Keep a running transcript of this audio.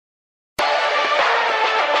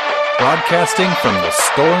Broadcasting from the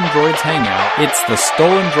Stolen Droids Hangout, it's the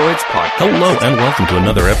Stolen Droids Podcast. Hello, and welcome to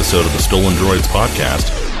another episode of the Stolen Droids Podcast.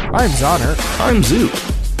 I'm Zoner. I'm Zoot.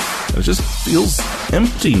 It just feels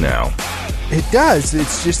empty now. It does.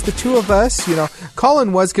 It's just the two of us. You know,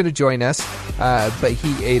 Colin was going to join us, but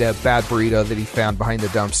he ate a bad burrito that he found behind the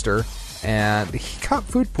dumpster, and he got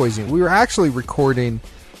food poisoning. We were actually recording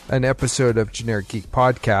an episode of Generic Geek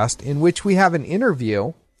Podcast in which we have an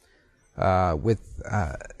interview with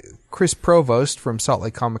Chris Provost from Salt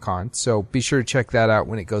Lake Comic Con. So be sure to check that out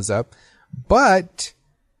when it goes up. But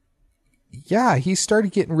yeah, he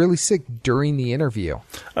started getting really sick during the interview.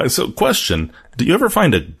 So question, do you ever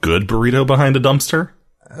find a good burrito behind a dumpster?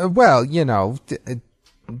 Well, you know,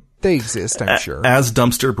 they exist, I'm sure. As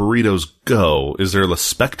dumpster burritos go, is there a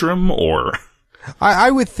spectrum or?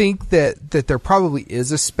 I would think that there probably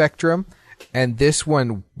is a spectrum, and this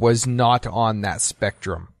one was not on that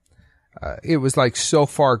spectrum. It was like so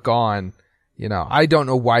far gone, you know. I don't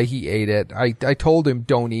know why he ate it. I told him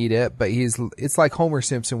don't eat it, but it's like Homer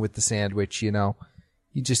Simpson with the sandwich, you know.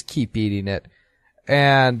 You just keep eating it.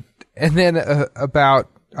 And then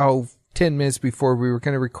about 10 minutes before we were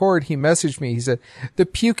going to record, he messaged me. He said, "The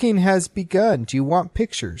puking has begun. Do you want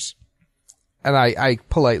pictures?" And I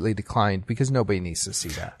politely declined because nobody needs to see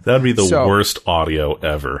that. That'd be the worst audio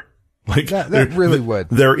ever. Like that really would.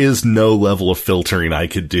 There is no level of filtering I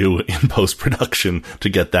could do in post-production to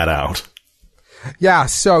get that out. Yeah,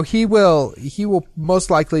 so he will most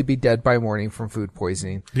likely be dead by morning from food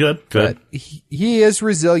poisoning. Good. But he is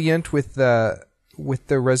resilient with the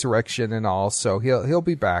resurrection and all, so he'll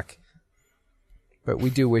be back. But we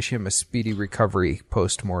do wish him a speedy recovery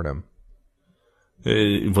post-mortem.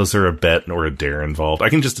 Was there a bet or a dare involved? I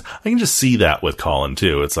can just see that with Colin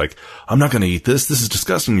too. It's like, I'm not going to eat this. This is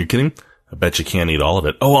disgusting. You're kidding? I bet you can't eat all of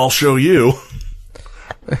it. Oh, I'll show you.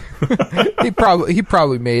 He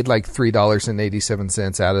probably made like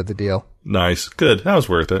 $3.87 out of the deal. Nice. Good. That was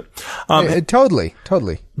worth it. Totally.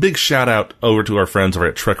 Big shout out over to our friends over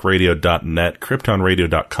at TrekRadio.net,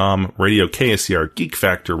 KryptonRadio.com, Radio KSCR, Geek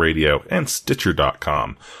Factor Radio, and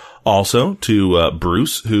Stitcher.com. Also to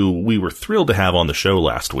Bruce, who we were thrilled to have on the show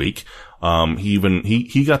last week.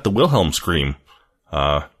 He got the Wilhelm scream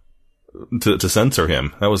to censor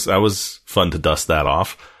him. That was fun to dust that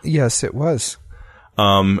off. Yes, it was.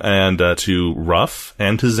 And to Ruff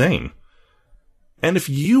and to Zane. And if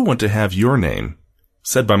you want to have your name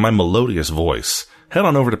said by my melodious voice, head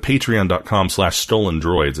on over to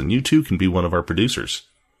patreon.com/stolendroids, and you too can be one of our producers.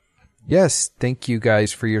 Yes, thank you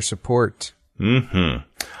guys for your support. Mm-hmm.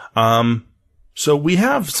 So we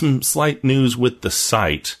have some slight news with the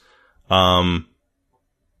site. So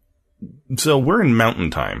we're in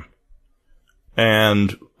mountain time.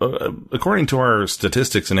 And, according to our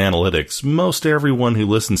statistics and analytics, most everyone who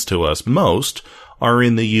listens to us, are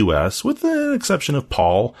in the US, with the exception of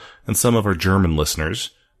Paul and some of our German listeners,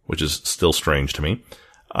 which is still strange to me.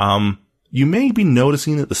 You may be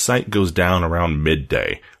noticing that the site goes down around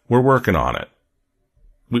midday. We're working on it.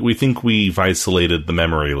 We think we've isolated the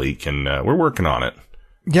memory leak, and we're working on it.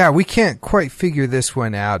 Yeah, we can't quite figure this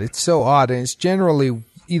one out. It's so odd, and it's generally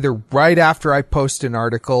either right after I post an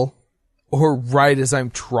article or right as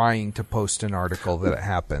I'm trying to post an article that it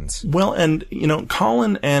happens. Well, and, you know,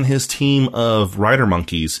 Colin and his team of writer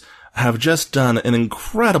monkeys have just done an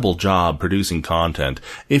incredible job producing content.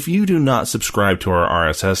 If you do not subscribe to our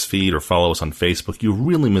RSS feed or follow us on Facebook, you're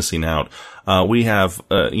really missing out. We have,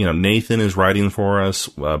 Nathan is writing for us.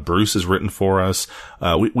 Bruce has written for us.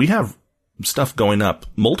 We have stuff going up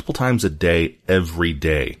multiple times a day, every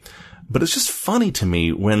day. But it's just funny to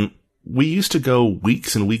me when we used to go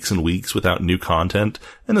weeks and weeks and weeks without new content,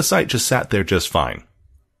 and the site just sat there just fine.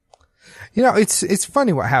 You know, it's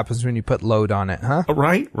funny what happens when you put load on it, huh?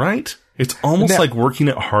 Right. It's almost like working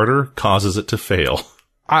it harder causes it to fail.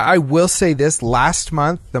 I will say this, last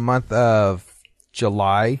month, the month of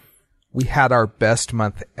July, we had our best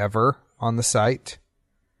month ever on the site,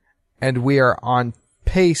 and we are on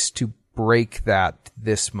pace to break that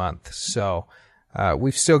this month. So,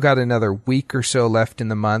 we've still got another week or so left in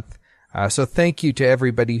the month. So thank you to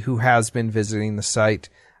everybody who has been visiting the site.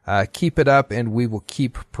 Keep it up, and we will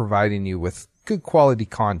keep providing you with good quality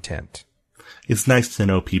content. It's nice to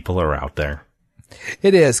know people are out there.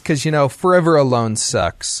 It is, because, you know, forever alone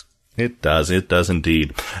sucks. It does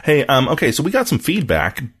indeed. Hey, okay, so we got some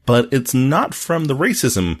feedback, but it's not from the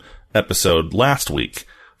racism episode last week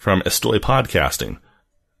from Estoy Podcasting.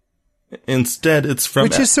 Instead, it's from...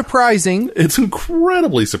 Which is surprising. It's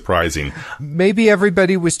incredibly surprising. Maybe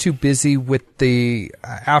everybody was too busy with the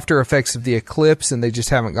after effects of the eclipse and they just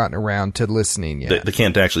haven't gotten around to listening yet. They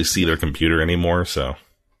can't actually see their computer anymore, so...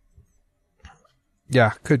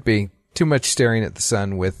 Yeah, could be. Too much staring at the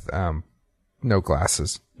sun with no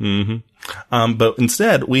glasses. Mm-hmm. But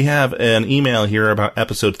instead, we have an email here about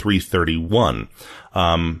episode 331.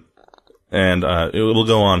 It will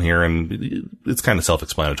go on here, and it's kind of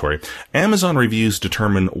self-explanatory. Amazon reviews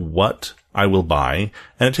determine what I will buy,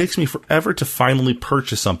 and it takes me forever to finally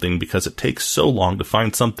purchase something because it takes so long to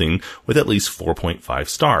find something with at least 4.5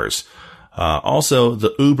 stars. Also,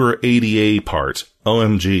 the Uber ADA part,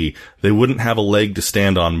 OMG, they wouldn't have a leg to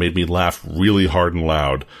stand on made me laugh really hard and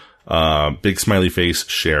loud. Big smiley face,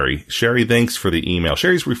 Sherry. Sherry, thanks for the email.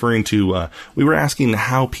 Sherry's referring to, we were asking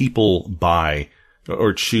how people buy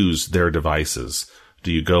or choose their devices.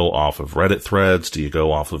 Do you go off of Reddit threads? Do you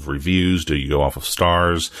go off of reviews? Do you go off of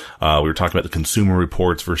stars? We were talking about the Consumer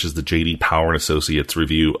Reports versus the J.D. Power and Associates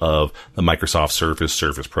review of the Microsoft Surface,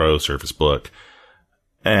 Surface Pro, Surface Book.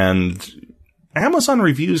 And Amazon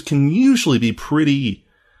reviews can usually be pretty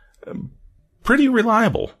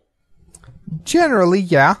reliable. Generally,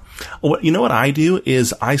 yeah. You know what I do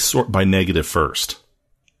is I sort by negative first.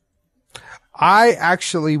 I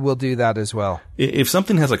actually will do that as well. If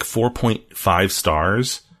something has like 4.5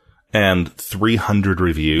 stars and 300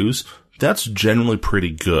 reviews, that's generally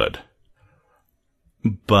pretty good.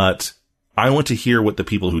 But I want to hear what the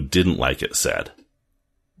people who didn't like it said.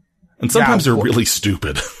 And sometimes they're really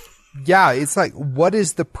stupid. Yeah, it's like, what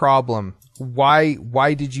is the problem? Why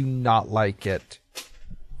did you not like it?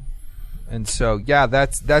 And so, yeah,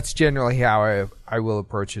 that's generally how I will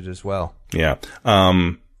approach it as well. Yeah.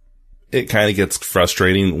 It kind of gets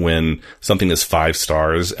frustrating when something is 5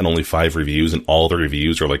 stars and only 5 reviews, and all the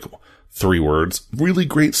reviews are like 3 words. Really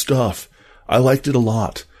great stuff. I liked it a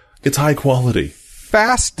lot. It's high quality.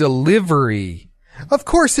 Fast delivery. Of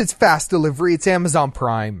course it's fast delivery. It's Amazon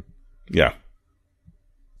Prime. Yeah.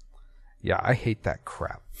 Yeah, I hate that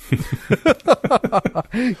crap.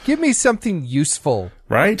 Give me something useful.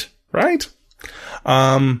 Right?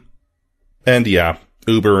 And yeah,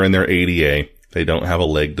 Uber and their ADA. They don't have a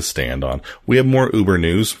leg to stand on. We have more Uber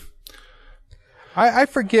news. I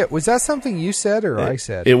forget. Was that something you said or I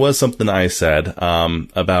said? It was something I said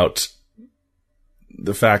about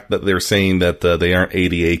the fact that they're saying that they aren't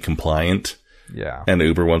ADA compliant. Yeah. And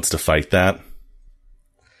Uber wants to fight that.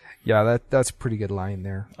 Yeah, that's a pretty good line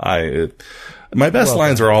there. My best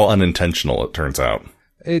lines are all unintentional, it turns out.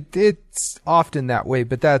 It's often that way,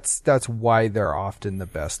 but that's why they're often the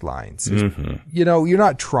best lines. Mm-hmm. You know, you're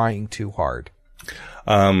not trying too hard.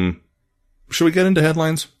 Should we get into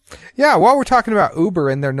headlines? Yeah, while we're talking about Uber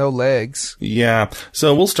and their no legs. Yeah,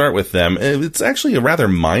 so we'll start with them. It's actually a rather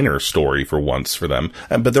minor story for once for them,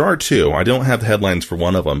 but there are 2. I don't have the headlines for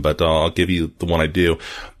one of them, but I'll give you the one I do.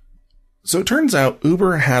 So it turns out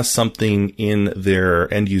Uber has something in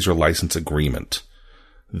their end user license agreement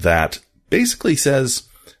that basically says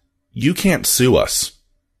you can't sue us.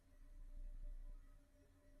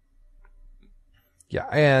 Yeah,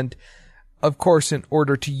 and of course, in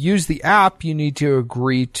order to use the app, you need to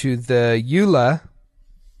agree to the EULA,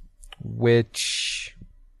 which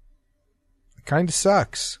kind of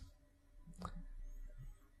sucks.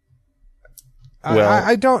 Well,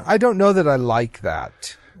 I don't know that I like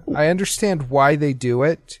that. I understand why they do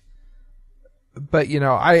it, but you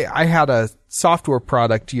know, I had a software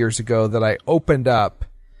product years ago that I opened up,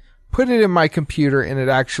 put it in my computer, and it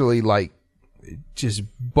actually just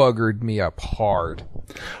buggered me up hard.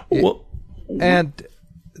 And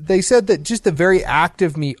they said that just the very act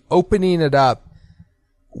of me opening it up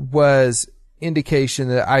was indication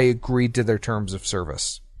that I agreed to their terms of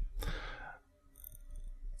service,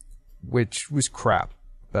 which was crap.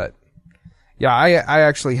 But yeah, I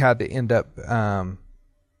actually had to end up,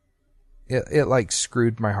 it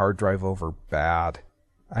screwed my hard drive over bad.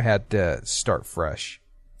 I had to start fresh.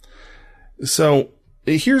 So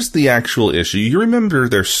here's the actual issue. You remember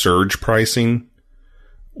their surge pricing,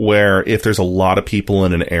 where if there's a lot of people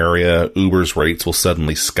in an area, Uber's rates will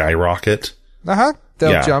suddenly skyrocket?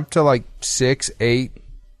 They'll jump to 6, 8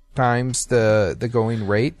 times the going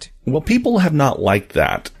rate. Well, people have not liked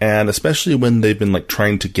that. And especially when they've been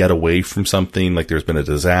trying to get away from something, like there's been a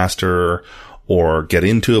disaster or get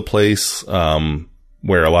into a place,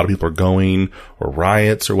 where a lot of people are going, or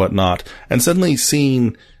riots or whatnot. And suddenly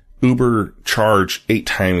seeing Uber charge 8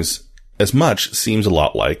 times as much seems a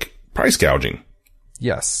lot like price gouging.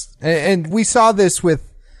 Yes. And we saw this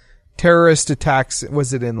with terrorist attacks.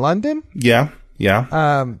 Was it in London? Yeah.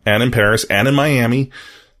 And in Paris and in Miami.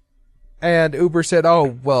 And Uber said,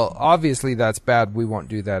 oh, well, obviously that's bad. We won't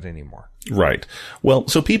do that anymore. Right. Well,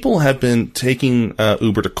 so people have been taking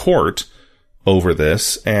Uber to court over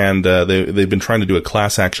this, and they've been trying to do a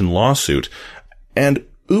class action lawsuit. And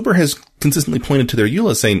Uber has consistently pointed to their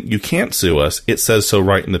EULA saying, you can't sue us. It says so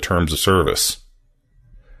right in the terms of service.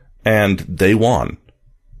 And they won.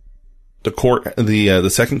 The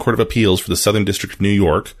Second Court of Appeals for the Southern District of New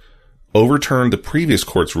York overturned the previous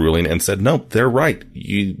court's ruling and said, no, they're right.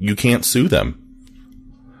 You can't sue them.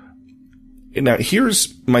 Now,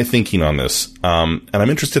 here's my thinking on this, and I'm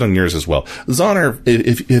interested in yours as well. Zahner,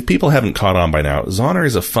 if people haven't caught on by now, Zahner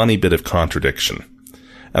is a funny bit of contradiction.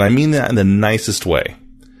 And I mean that in the nicest way.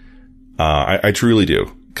 I truly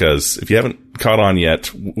do. Because if you haven't caught on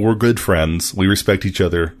yet, we're good friends. We respect each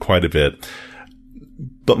other quite a bit.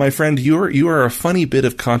 But my friend, you are a funny bit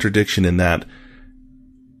of contradiction in that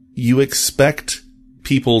you expect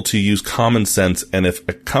people to use common sense, and if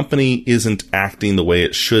a company isn't acting the way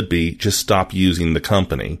it should be, just stop using the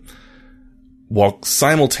company. While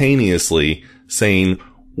simultaneously saying,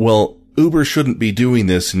 well, Uber shouldn't be doing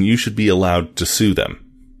this and you should be allowed to sue them.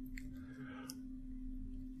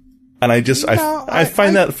 And I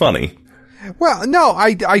find that funny. Well, no,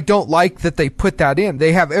 I don't like that they put that in.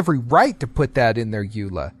 They have every right to put that in their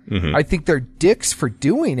EULA. Mm-hmm. I think they're dicks for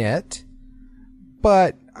doing it,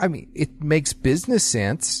 but I mean, it makes business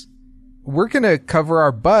sense. We're going to cover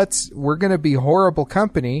our butts. We're going to be a horrible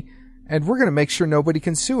company, and we're going to make sure nobody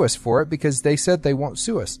can sue us for it because they said they won't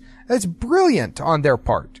sue us. That's brilliant on their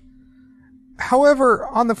part. However,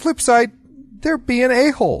 on the flip side, they're being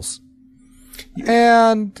a-holes.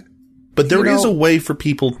 But there is a way for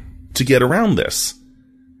people to get around this.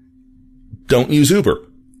 Don't use Uber.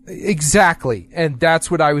 Exactly. And that's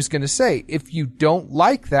what I was going to say. If you don't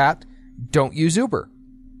like that, don't use Uber.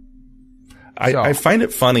 I find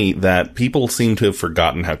it funny that people seem to have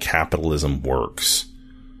forgotten how capitalism works.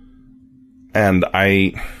 And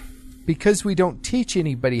because we don't teach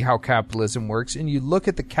anybody how capitalism works, and you look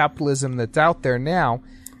at the capitalism that's out there now,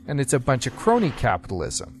 and it's a bunch of crony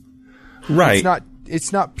capitalism. Right.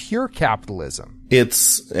 It's not pure capitalism.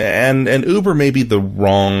 And Uber may be the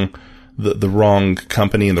wrong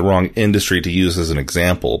company and the wrong industry to use as an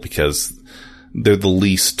example because they're the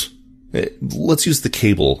least. Let's use the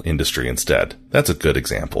cable industry instead. That's a good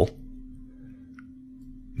example.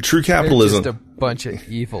 True capitalism. They're just a bunch of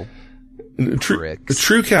evil pricks.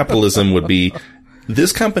 True capitalism would be,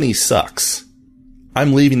 this company sucks.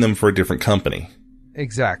 I'm leaving them for a different company.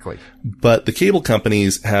 Exactly. But the cable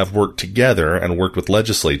companies have worked together and worked with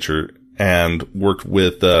legislature and worked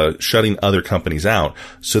with shutting other companies out.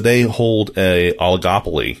 So they hold a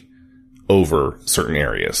oligopoly over certain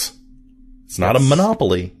areas. It's not a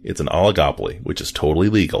monopoly. It's an oligopoly, which is totally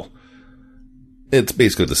legal. It's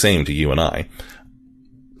basically the same to you and I.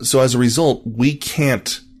 So as a result, we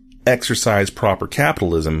can't exercise proper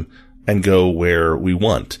capitalism and go where we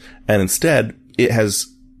want. And instead, it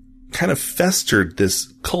has kind of festered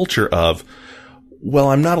this culture of, well,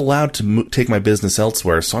 I'm not allowed to take my business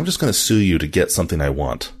elsewhere, so I'm just going to sue you to get something I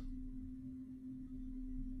want.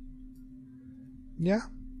 Yeah.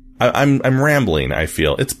 I'm rambling, I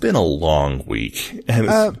feel. It's been a long week.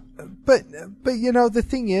 And but the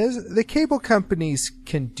thing is, the cable companies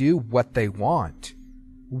can do what they want.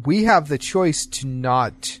 We have the choice to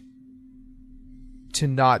not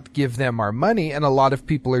give them our money, and a lot of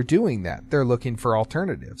people are doing that. They're looking for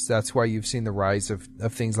alternatives. That's why you've seen the rise of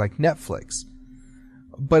things like Netflix.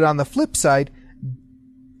 But on the flip side,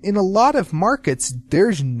 in a lot of markets,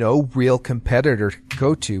 there's no real competitor to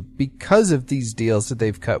go to because of these deals that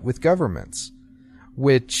they've cut with governments,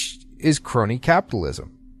 which is crony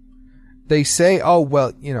capitalism. They say, oh,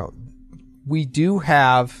 well, we do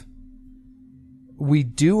have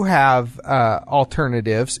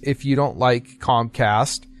alternatives. If you don't like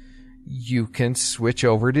Comcast, you can switch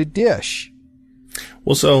over to Dish.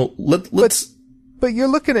 Well, so let's... But you're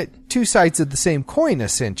looking at two sides of the same coin,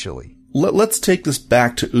 essentially. Let's take this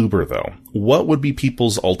back to Uber, though. What would be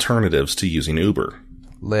people's alternatives to using Uber?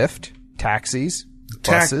 Lyft, taxis,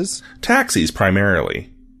 buses. Taxis,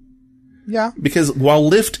 primarily. Yeah. Because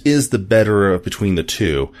while Lyft is the better of between the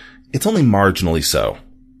two, it's only marginally so,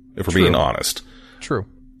 if we're being honest. True.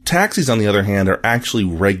 Taxis, on the other hand, are actually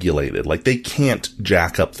regulated. Like, they can't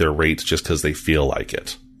jack up their rates just because they feel like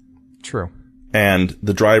it. True. And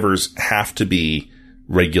the drivers have to be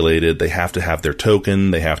regulated. They have to have their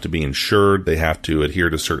token. They have to be insured. They have to adhere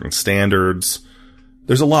to certain standards.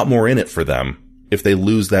 There's a lot more in it for them. If they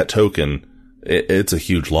lose that token, it's a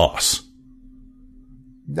huge loss.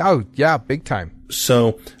 Oh, yeah, big time.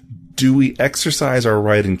 So, do we exercise our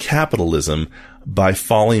right in capitalism by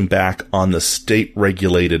falling back on the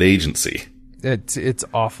state-regulated agency? It's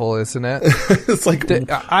awful, isn't it? It's like...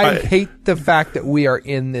 I hate the fact that we are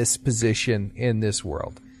in this position in this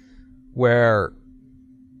world where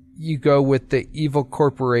you go with the evil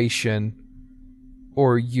corporation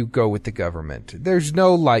or you go with the government. There's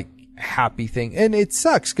no like happy thing. And it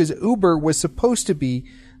sucks because Uber was supposed to be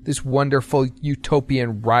this wonderful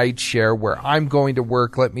utopian ride share where I'm going to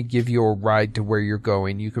work. Let me give you a ride to where you're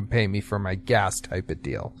going. You can pay me for my gas type of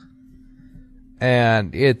deal.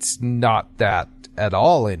 And it's not that at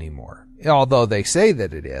all anymore, although they say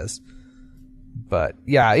that it is. But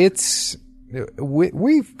yeah,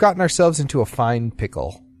 we've gotten ourselves into a fine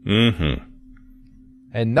pickle. Mm-hmm.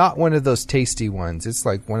 And not one of those tasty ones. It's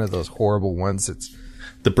like one of those horrible ones. It's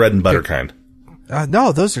the bread and butter kind.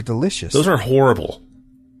 No, those are delicious. Those are horrible.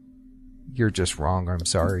 You're just wrong. I'm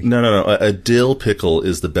sorry. No. A dill pickle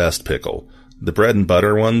is the best pickle. The bread and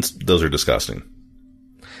butter ones, those are disgusting.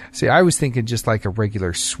 See, I was thinking just like a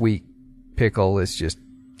regular sweet pickle is just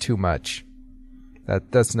too much.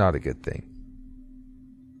 That's not a good thing.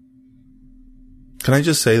 Can I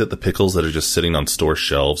just say that the pickles that are just sitting on store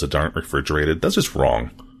shelves that aren't refrigerated, that's just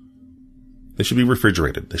wrong. They should be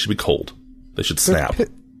refrigerated. They should be cold. They should snap.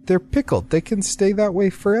 They're pickled. They can stay that way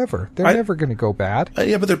forever. They're never going to go bad.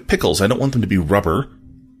 Yeah, but they're pickles. I don't want them to be rubber.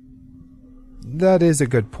 That is a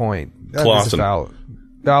good point. That Clausen. is a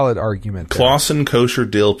valid argument there. Clausen kosher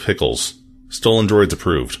dill pickles. Stolen Droids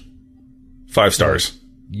approved. 5 stars.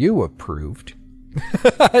 You approved.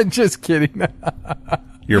 Just kidding.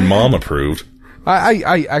 Your mom approved.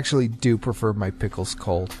 I actually do prefer my pickles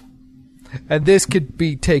cold. And this could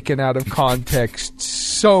be taken out of context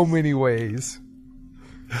so many ways.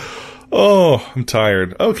 Oh, I'm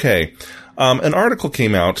tired. Okay. An article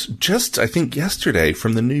came out just, I think, yesterday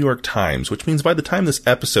from the New York Times, which means by the time this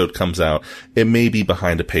episode comes out, it may be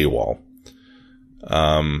behind a paywall.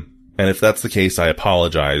 And if that's the case, I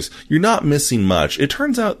apologize. You're not missing much. It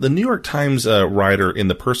turns out the New York Times writer in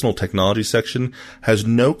the personal technology section has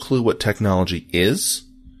no clue what technology is.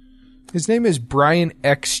 His name is Brian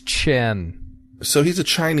X. Chen. So he's a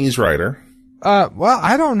Chinese writer. Well,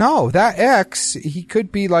 I don't know. That X, he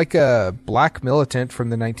could be like a black militant from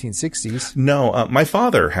the 1960s. No, my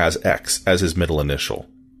father has X as his middle initial.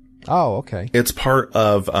 Oh, okay. It's part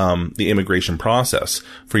of the immigration process.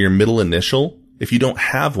 For your middle initial, if you don't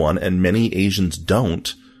have one, and many Asians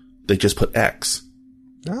don't, they just put X.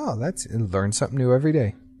 Oh, learn something new every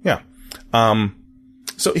day. Yeah.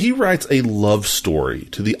 So he writes a love story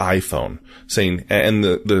to the iPhone, saying, and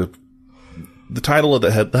the title of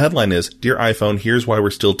the headline is, "Dear iPhone, here's why we're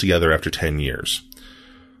still together after 10 years."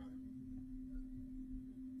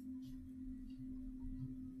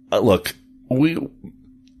 Look,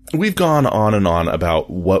 we've gone on and on about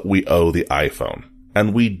what we owe the iPhone.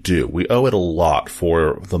 And we do. We owe it a lot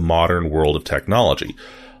for the modern world of technology.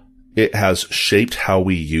 It has shaped how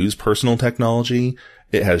we use personal technology.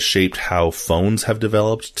 It has shaped how phones have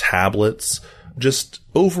developed, tablets, just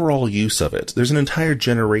overall use of it. There's an entire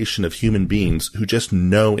generation of human beings who just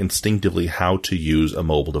know instinctively how to use a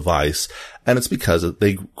mobile device, and it's because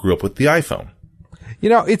they grew up with the iPhone. You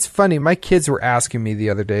know, it's funny. My kids were asking me the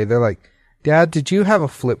other day, they're like, "Dad, did you have a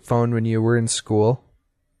flip phone when you were in school?"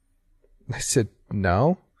 I said,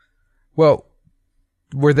 "No." "Well,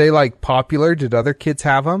 were they like popular? Did other kids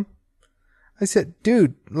have them?" I said,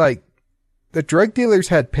 "Dude, like the drug dealers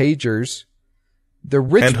had pagers, the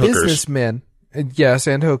rich businessmen, yes,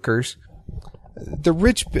 and hookers.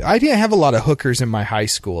 I didn't have a lot of hookers in my high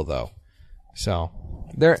school though. So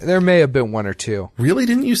there may have been one or two." Really?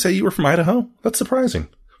 Didn't you say you were from Idaho? That's surprising.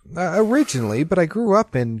 Originally, but I grew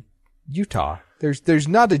up in Utah. There's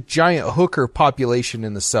not a giant hooker population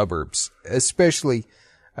in the suburbs, especially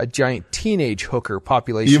a giant teenage hooker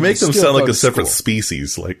population. You make them sound like a separate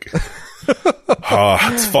species. Like,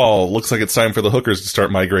 it's fall. Looks like it's time for the hookers to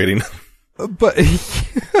start migrating. But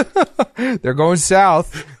they're going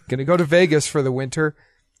south. Gonna go to Vegas for the winter.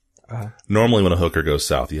 Normally when a hooker goes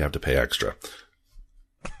south, you have to pay extra.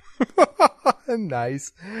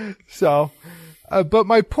 Nice. So, but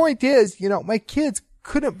my point is, my kids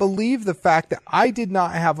couldn't believe the fact that I did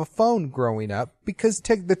not have a phone growing up because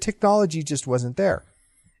the technology just wasn't there.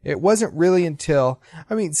 It wasn't really until,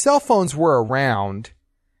 cell phones were around,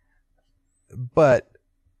 but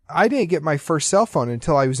I didn't get my first cell phone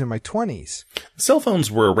until I was in my 20s. Cell phones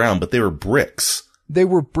were around, but they were bricks. They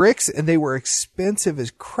were bricks and they were expensive as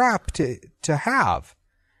crap to have.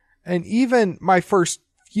 And even my first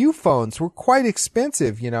few phones were quite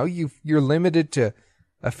expensive. You're limited to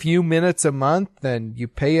a few minutes a month and you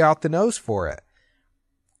pay out the nose for it.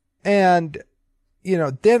 And,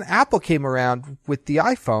 then Apple came around with the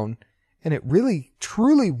iPhone and it really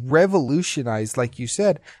truly revolutionized, like you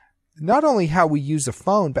said, not only how we use a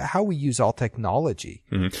phone, but how we use all technology.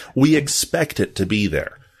 Mm-hmm. We expect it to be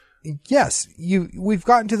there. Yes. We've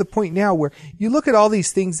gotten to the point now where you look at all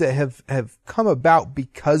these things that have come about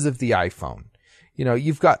because of the iPhone.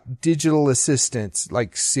 You've got digital assistants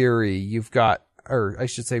like Siri. You've got, or I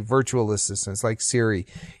should say virtual assistants like Siri.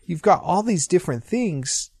 You've got all these different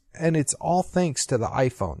things, and it's all thanks to the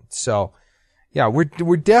iPhone. So, yeah, we're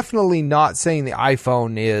definitely not saying the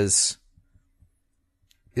iPhone is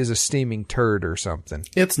a steaming turd or something.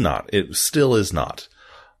 It's not. It still is not.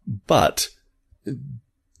 But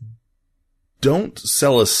don't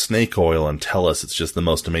sell us snake oil and tell us it's just the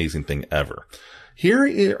most amazing thing ever.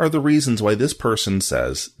 Here are the reasons why this person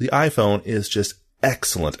says the iPhone is just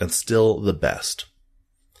excellent and still the best.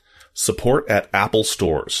 Support at Apple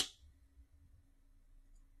stores.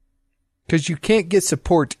 Because you can't get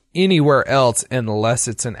support anywhere else unless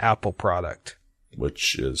it's an Apple product.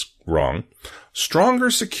 Which is wrong.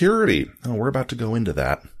 Stronger security. Oh, we're about to go into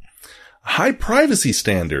that. High privacy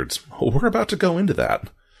standards. Oh, we're about to go into that.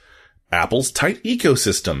 Apple's tight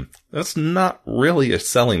ecosystem. That's not really a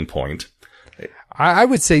selling point. I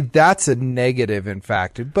would say that's a negative, in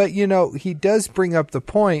fact. But, he does bring up the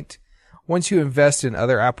point. Once you invest in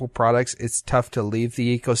other Apple products, it's tough to leave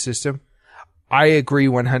the ecosystem. I agree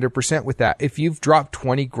 100% with that. If you've dropped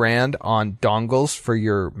 20 grand on dongles for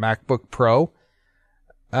your MacBook Pro,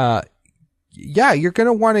 you're going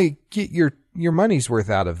to want to get your money's worth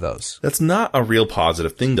out of those. That's not a real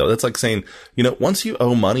positive thing, though. That's like saying, once you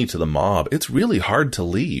owe money to the mob, it's really hard to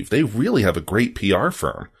leave. They really have a great PR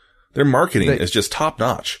firm. Their marketing is just top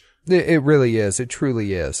notch. It really is. It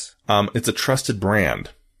truly is. It's a trusted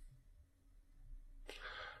brand.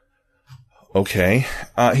 Okay.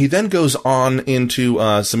 He then goes on into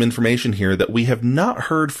some information here that we have not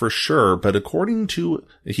heard for sure, but according to,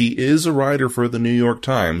 he is a writer for the New York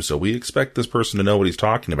Times, so we expect this person to know what he's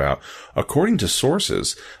talking about. According to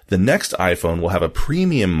sources, the next iPhone will have a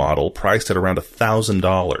premium model priced at around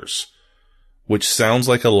 $1,000, which sounds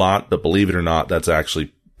like a lot, but believe it or not, that's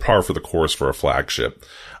actually par for the course for a flagship.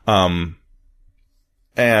 And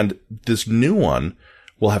this new one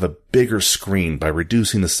will have a bigger screen by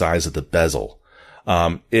reducing the size of the bezel.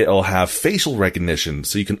 It'll have facial recognition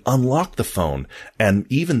so you can unlock the phone,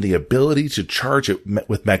 and even the ability to charge it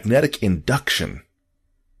with magnetic induction.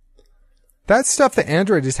 That's stuff that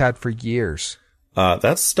Android has had for years.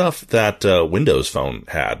 That's stuff that Windows Phone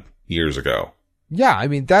had years ago. Yeah, I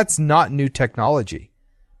mean, that's not new technology.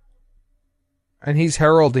 And he's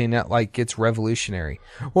heralding it like it's revolutionary.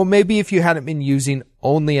 Well, maybe if you hadn't been using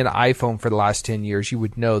only an iPhone for the last 10 years, you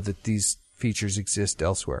would know that these features exist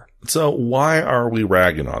elsewhere. So why are we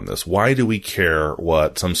ragging on this? Why do we care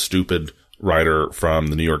what some stupid writer from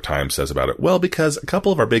the New York Times says about it? Well, because a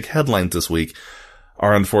couple of our big headlines this week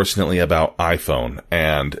are unfortunately about iPhone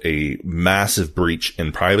and a massive breach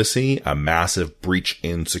in privacy, a massive breach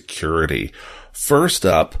in security. First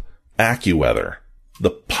up, AccuWeather. The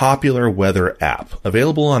popular weather app,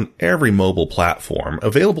 available on every mobile platform,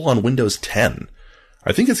 available on Windows 10.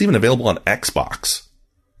 I think it's even available on Xbox.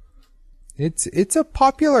 It's a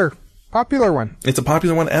popular one. It's a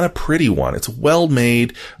popular one and a pretty one. It's well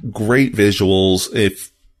made, great visuals.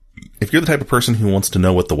 If you're the type of person who wants to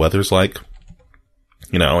know what the weather's like,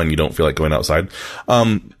 and you don't feel like going outside,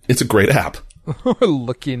 it's a great app.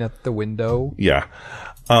 Looking at the window. Yeah.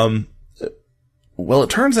 Well,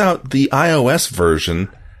 it turns out the iOS version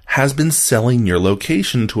has been selling your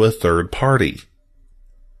location to a third party,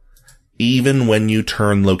 even when you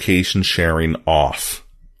turn location sharing off.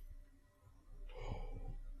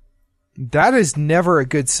 That is never a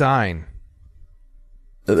good sign.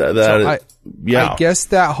 Yeah. I guess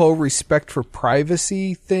that whole respect for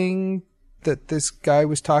privacy thing that this guy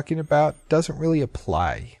was talking about doesn't really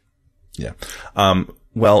apply. Yeah.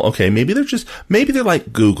 Well, okay, maybe they're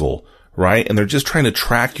like Google, right? And they're just trying to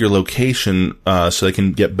track your location, so they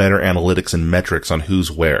can get better analytics and metrics on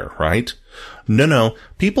who's where, right? No.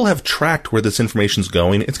 People have tracked where this information's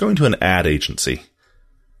going. It's going to an ad agency.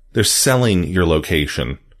 They're selling your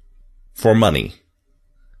location for money.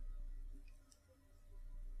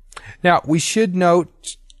 Now, we should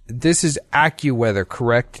note this is AccuWeather,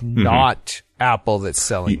 correct? Mm-hmm. Not Apple that's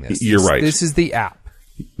selling this. You're right. This is the app.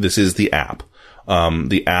 This is the app.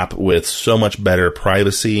 The app with so much better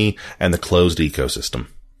privacy and the closed ecosystem.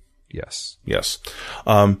 Yes. Yes.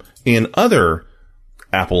 In other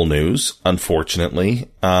Apple news, unfortunately,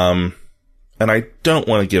 and I don't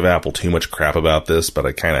want to give Apple too much crap about this, but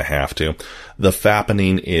I kind of have to. The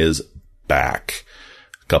fappening is back.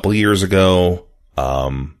 A couple years ago,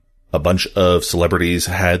 a bunch of celebrities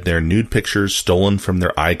had their nude pictures stolen from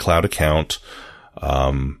their iCloud account.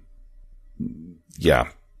 Yeah.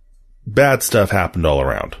 Bad stuff happened all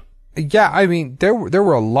around. Yeah, I mean, there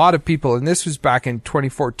were a lot of people, and this was back in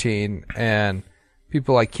 2014, and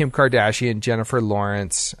people like Kim Kardashian, Jennifer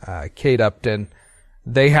Lawrence, Kate Upton,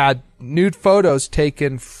 They had nude photos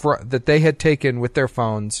taken that they had taken with their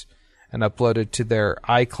phones and uploaded to their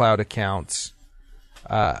iCloud accounts,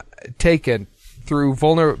 taken through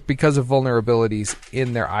because of vulnerabilities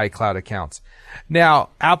in their iCloud accounts. Now,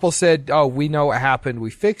 Apple said, "Oh, we know what happened. We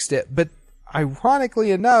fixed it." But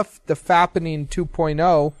ironically enough, the Fappening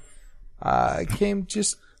 2.0 came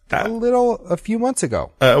just a few months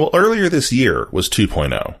ago. Well, earlier this year was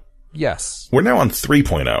 2.0. Yes. We're now on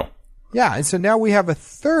 3.0. Yeah, and so now we have a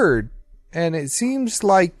third, and it seems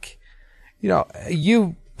like,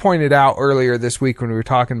 you pointed out earlier this week when we were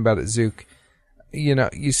talking about it, Zook,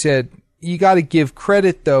 you said you got to give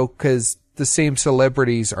credit, though, because the same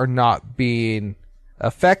celebrities are not being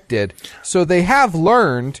affected. So they have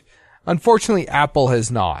learned. Unfortunately, Apple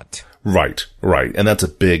has not. Right. And that's a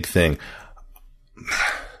big thing.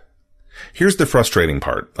 Here's the frustrating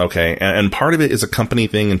part, okay? And part of it is a company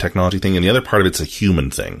thing and technology thing, and the other part of it's a human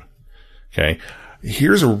thing, okay?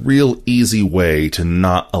 Here's a real easy way to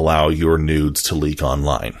not allow your nudes to leak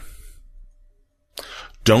online.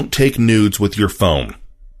 Don't take nudes with your phone.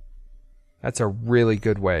 That's a really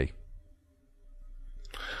good way.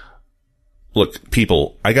 Look,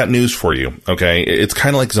 people, I got news for you, okay? It's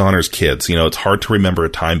kind of like Zonner's kids. It's hard to remember a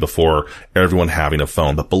time before everyone having a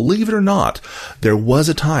phone. But believe it or not, there was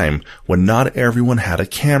a time when not everyone had a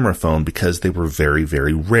camera phone because they were very,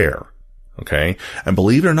 very rare, okay? And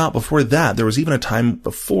believe it or not, before that, there was even a time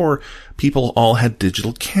before people all had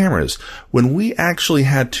digital cameras, when we actually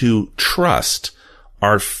had to trust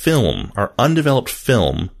our film, our undeveloped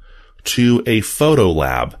film, to a photo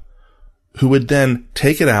lab, who would then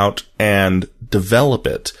take it out and develop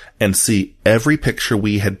it and see every picture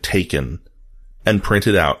we had taken and print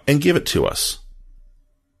it out and give it to us.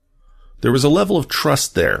 There was a level of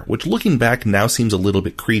trust there, which looking back now seems a little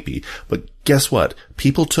bit creepy. But guess what?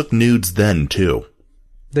 People took nudes then too.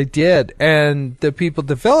 They did. And the people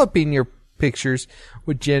developing your pictures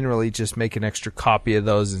would generally just make an extra copy of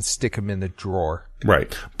those and stick them in the drawer.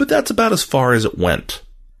 Right. But that's about as far as it went.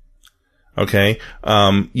 Okay.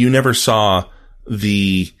 You never saw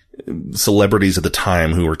the celebrities at the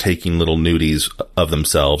time who were taking little nudies of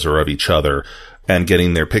themselves or of each other and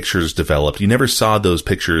getting their pictures developed. You never saw those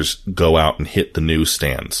pictures go out and hit the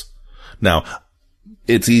newsstands. Now,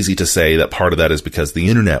 it's easy to say that part of that is because the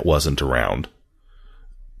internet wasn't around.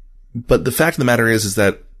 But the fact of the matter is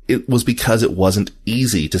that it was because it wasn't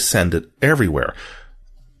easy to send it everywhere.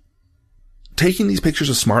 Taking these pictures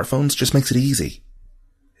with smartphones just makes it easy.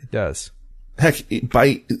 It does. Heck,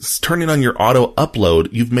 by turning on your auto upload,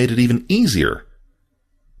 you've made it even easier.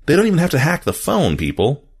 They don't even have to hack the phone,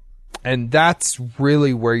 people. And that's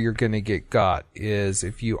really where you're going to get got, is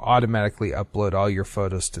if you automatically upload all your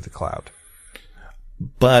photos to the cloud.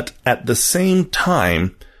 But at the same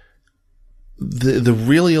time, the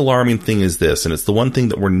really alarming thing is this, and it's the one thing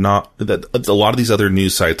that that a lot of these other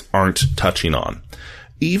news sites aren't touching on.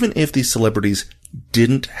 Even if these celebrities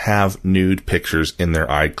didn't have nude pictures in their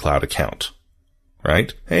iCloud account,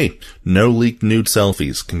 right? Hey, no leaked nude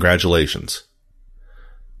selfies. Congratulations.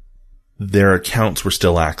 Their accounts were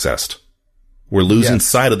still accessed. We're losing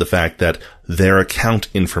sight of the fact that their account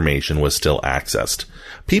information was still accessed.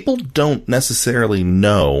 People don't necessarily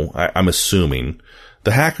know, I'm assuming,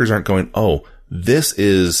 the hackers aren't going, oh, this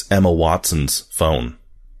is Emma Watson's phone.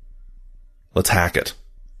 Let's hack it.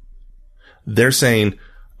 They're saying,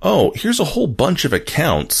 oh, here's a whole bunch of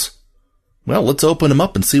accounts. Well, let's open them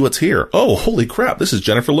up and see what's here. Oh, holy crap, this is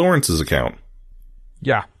Jennifer Lawrence's account.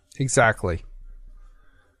 Yeah, exactly.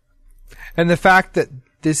 And the fact that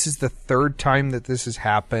this is the third time that this has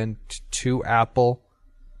happened to Apple,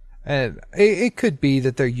 and it could be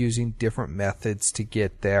that they're using different methods to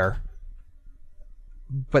get there.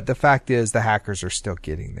 But the fact is the hackers are still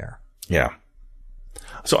getting there. Yeah.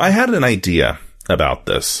 So I had an idea about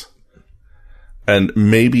this. And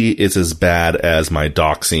maybe it's as bad as my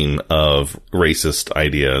doxing of racist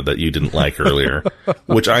idea that you didn't like earlier,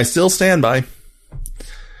 which I still stand by.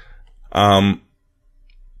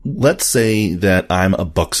 Let's say that I'm a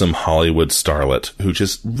buxom Hollywood starlet who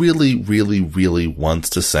just really, really, really wants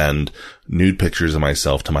to send nude pictures of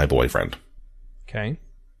myself to my boyfriend. Okay.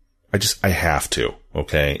 I have to,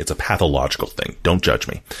 okay? It's a pathological thing. Don't judge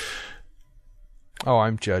me. Oh,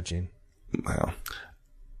 I'm judging. Well,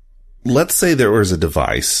 let's say there was a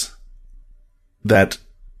device that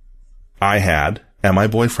I had and my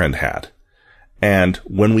boyfriend had. And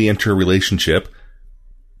when we enter a relationship,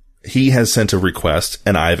 he has sent a request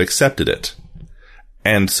and I've accepted it.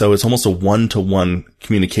 And so it's almost a one-to-one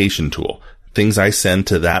communication tool. Things I send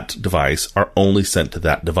to that device are only sent to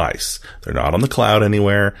that device. They're not on the cloud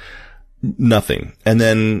anywhere. Nothing. And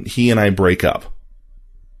then he and I break up.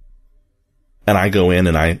 and I go in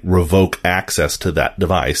and I revoke access to that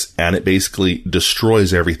device, and it basically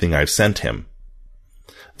destroys everything I've sent him.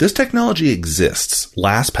 This technology exists.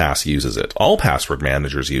 LastPass uses it. All password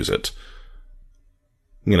managers use it.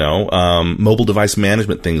 Mobile device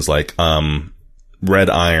management things like Red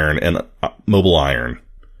Iron and Mobile Iron.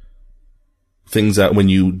 Things that when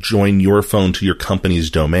you join your phone to your company's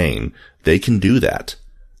domain, they can do that.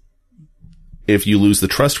 If you lose the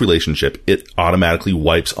trust relationship, it automatically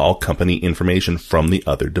wipes all company information from the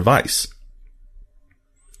other device.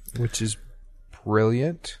 Which is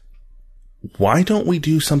brilliant. Why don't we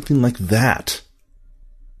do something like that?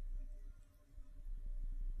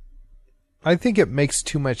 I think it makes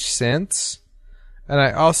too much sense. And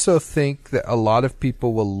I also think that a lot of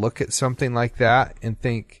people will look at something like that and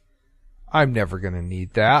think, I'm never going to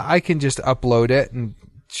need that. I can just upload it and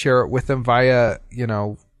share it with them via,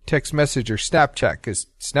 text message or Snapchat, because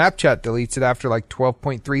Snapchat deletes it after like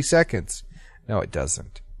 12.3 seconds. No, it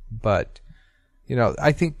doesn't. But,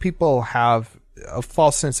 I think people have a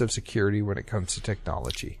false sense of security when it comes to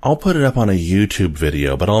technology. I'll put it up on a YouTube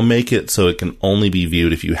video, but I'll make it so it can only be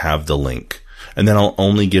viewed if you have the link. And then I'll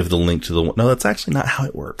only give the link to the... No, that's actually not how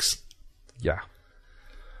it works. Yeah.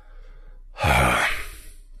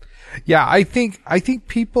 Yeah, I think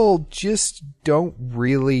people just don't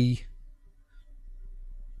really...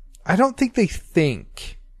 I don't think they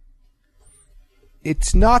think.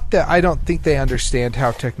 It's not that I don't think they understand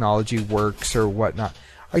how technology works or whatnot.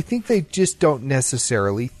 I think they just don't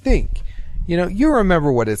necessarily think. You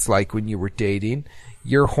remember what it's like when you were dating.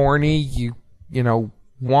 You're horny, you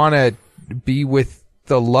want to be with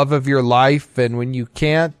the love of your life, and when you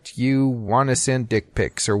can't, you want to send dick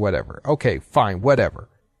pics or whatever. Okay, fine, whatever.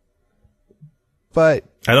 But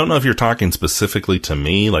I don't know if you're talking specifically to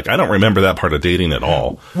me. Like, I don't remember that part of dating at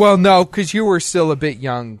all. Well, no, because you were still a bit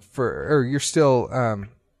young or you're still,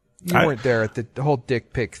 you weren't there at the whole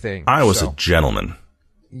dick pic thing. I was a gentleman.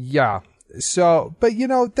 Yeah. So, but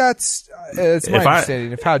that's my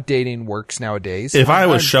understanding of how dating works nowadays. If I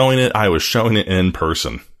was showing it, I was showing it in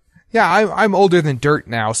person. Yeah, I'm older than dirt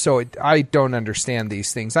now, so I don't understand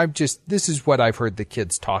these things. This is what I've heard the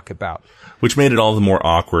kids talk about. Which made it all the more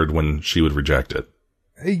awkward when she would reject it.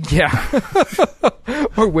 Yeah.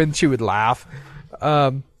 Or when she would laugh.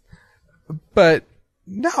 But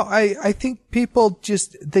no, I think people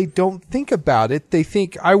they don't think about it. They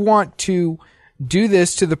think, I want to do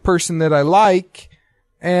this to the person that I like,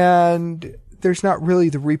 and there's not really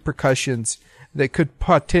the repercussions that could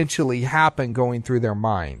potentially happen going through their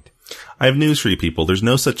mind. I have news for you people. There's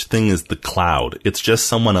no such thing as the cloud. It's just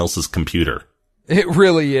someone else's computer. It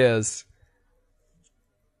really is.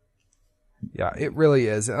 Yeah, it really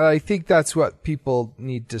is. I think that's what people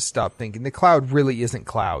need to stop thinking. The cloud really isn't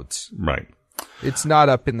clouds. Right. It's not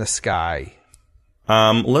up in the sky.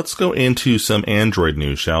 Let's go into some Android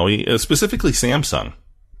news, shall we? Specifically Samsung.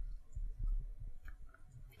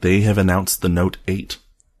 They have announced the Note 8.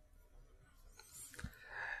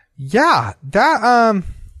 Yeah, that's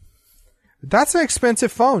an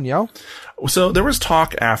expensive phone, yo. So there was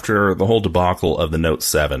talk after the whole debacle of the Note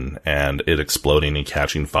 7 and it exploding and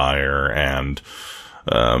catching fire and,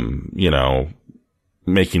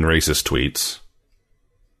 making racist tweets.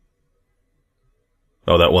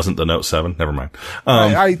 Oh, that wasn't the Note 7? Never mind.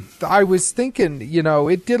 I was thinking,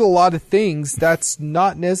 it did a lot of things that's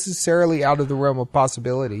not necessarily out of the realm of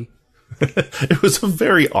possibility. It was a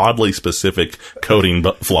very oddly specific coding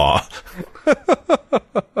flaw.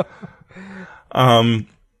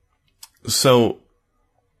 So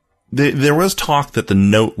there was talk that the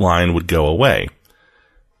Note line would go away.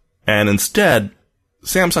 And instead,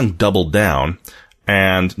 Samsung doubled down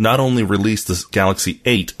and not only released the Galaxy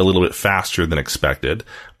 8 a little bit faster than expected,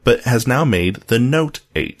 but has now made the Note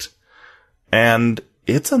 8. And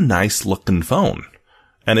it's a nice looking phone.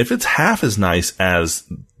 And if it's half as nice as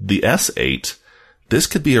the S8, this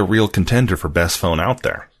could be a real contender for best phone out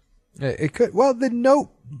there. It could. Well, the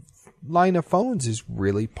Note line of phones is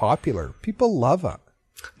really popular. People love it.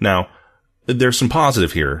 Now, there's some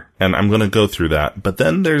positive here, and I'm going to go through that, but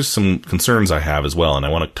then there's some concerns I have as well, and I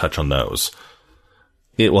want to touch on those.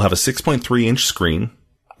 It will have a 6.3-inch screen,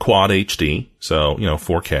 Quad HD, so,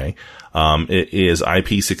 4K. It is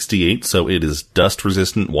IP68, so it is dust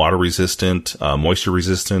resistant, water resistant, moisture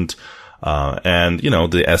resistant, and,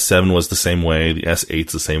 the S7 was the same way, the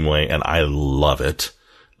S8's the same way, and I love it.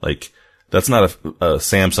 Like, that's not a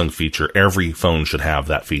Samsung feature. Every phone should have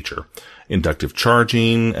that feature. Inductive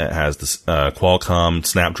charging. It has this Qualcomm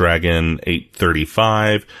Snapdragon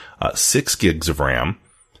 835, 6 gigs of RAM.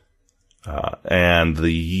 And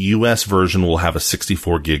the US version will have a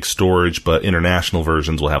 64 gig storage, but international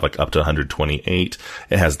versions will have like up to 128.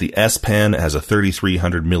 It has the S Pen. It has a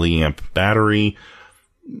 3300 milliamp battery.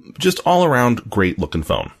 Just all around great looking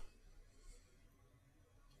phone.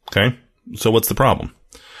 Okay. So what's the problem?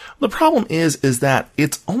 The problem is that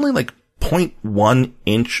it's only like 0.1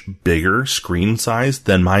 inch bigger screen size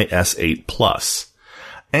than my S8 Plus.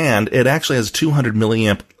 And it actually has 200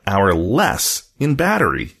 milliamp hour less in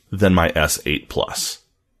battery than my S8 Plus.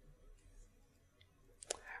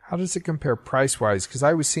 How does it compare price-wise? Because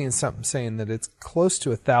I was seeing something saying that it's close to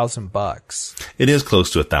 $1,000. It is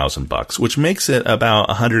close to $1,000, which makes it about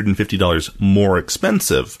 $150 more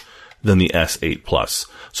expensive than the S8 Plus.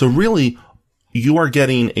 So really, you are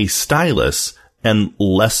getting a stylus and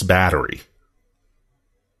less battery.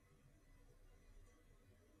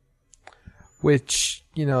 Which,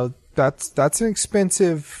 that's an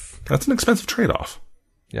expensive... That's an expensive trade-off.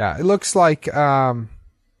 Yeah, it looks like the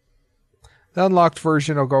unlocked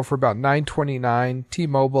version will go for about $929,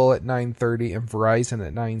 T-Mobile at $930, and Verizon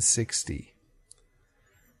at $960.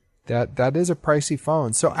 That is a pricey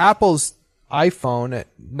phone. So Apple's iPhone at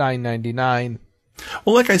 $999.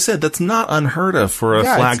 Well, like I said, that's not unheard of for a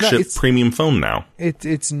flagship premium phone now.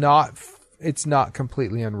 It's not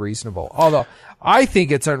completely unreasonable. Although I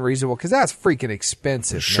think it's unreasonable because that's freaking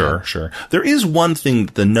expensive. Sure. There is one thing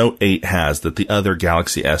that the Note 8 has that the other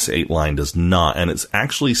Galaxy S8 line does not, and it's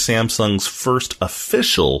actually Samsung's first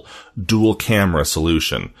official dual camera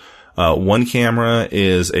solution. One camera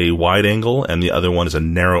is a wide angle and the other one is a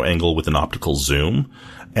narrow angle with an optical zoom.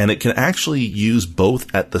 And it can actually use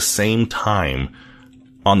both at the same time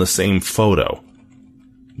on the same photo,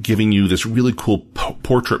 giving you this really cool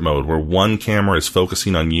portrait mode where one camera is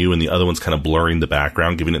focusing on you and the other one's kind of blurring the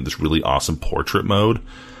background, giving it this really awesome portrait mode.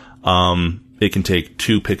 It can take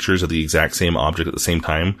two pictures of the exact same object at the same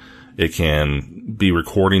time. It can be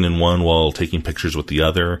recording in one while taking pictures with the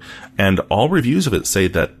other. And all reviews of it say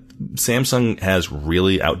that Samsung has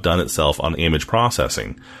really outdone itself on image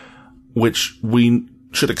processing, which we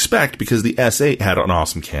should expect because the S8 had an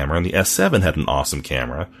awesome camera and the S7 had an awesome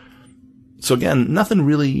camera. So again, nothing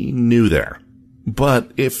really new there.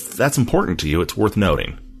 But if that's important to you, it's worth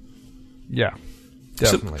noting. Yeah,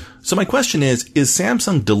 definitely. So my question is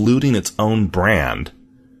Samsung diluting its own brand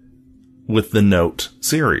with the Note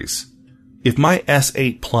series? If my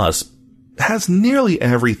S8 Plus has nearly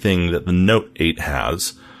everything that the Note 8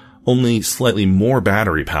 has, only slightly more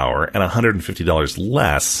battery power and $150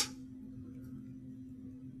 less,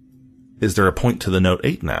 is there a point to the Note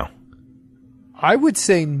 8 now? I would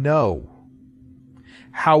say no.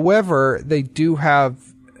 However, they do have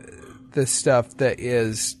the stuff that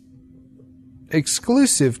is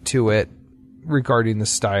exclusive to it regarding the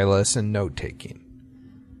stylus and note-taking.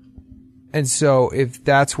 And so if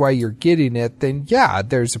that's why you're getting it, then yeah,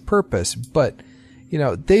 there's a purpose. But,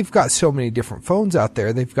 they've got so many different phones out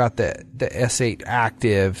there. They've got the S8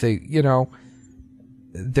 Active.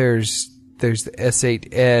 There's the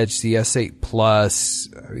S8 Edge, the S8 Plus.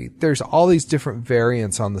 I mean, there's all these different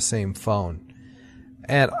variants on the same phone.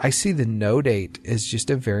 And I see the Note 8 as just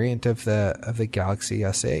a variant of the Galaxy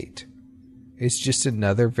S8. It's just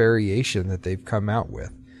another variation that they've come out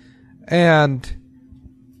with. And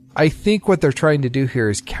I think what they're trying to do here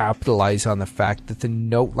is capitalize on the fact that the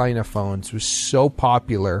Note line of phones was so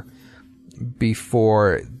popular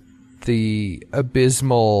before the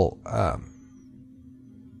abysmal,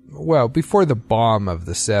 before the bomb of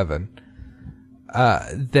the 7,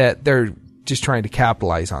 that they're just trying to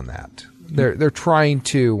capitalize on that. They're trying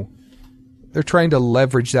to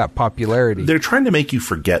leverage that popularity. They're trying to make you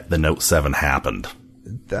forget the Note 7 happened.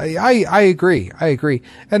 I agree.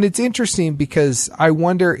 And it's interesting because I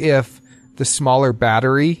wonder if the smaller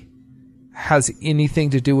battery has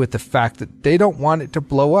anything to do with the fact that they don't want it to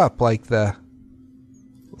blow up like the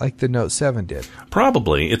Note 7 did.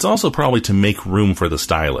 Probably. It's also probably to make room for the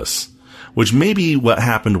stylus, which may be what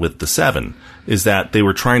happened with the 7, is that they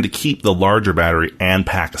were trying to keep the larger battery and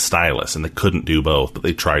pack a stylus, and they couldn't do both, but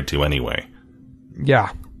they tried to anyway.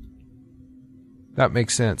 Yeah. That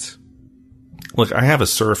makes sense. Look, I have a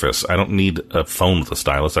Surface. I don't need a phone with a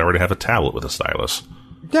stylus. I already have a tablet with a stylus.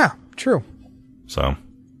 Yeah, true. So,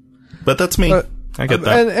 but that's me. I get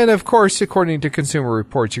that. And of course, according to Consumer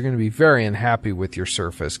Reports, you're going to be very unhappy with your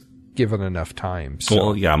Surface given enough time. So.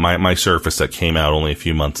 Well, yeah, my Surface that came out only a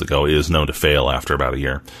few months ago is known to fail after about a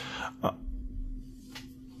year.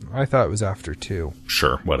 I thought it was after 2.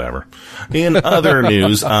 Sure, whatever. In other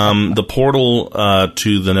news, the portal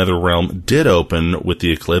to the Netherrealm did open with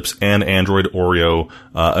the Eclipse, and Android Oreo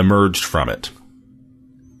emerged from it.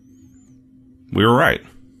 We were right.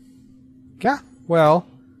 Yeah, well,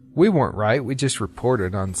 We weren't right. We just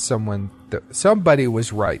reported on somebody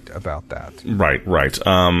was right about that. Right.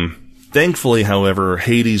 Thankfully, however,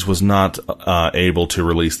 Hades was not able to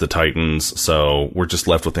release the Titans, so we're just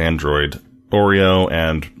left with Android Oreo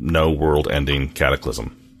and no world-ending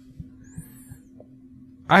Cataclysm.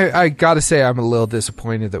 I gotta say, I'm a little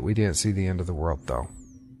disappointed that we didn't see the end of the world, though.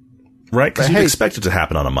 Right? Because you'd expect it to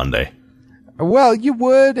happen on a Monday. Well, you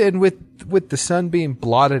would, and with the sun being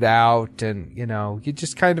blotted out, and, you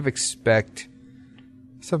just kind of expect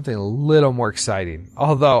something a little more exciting.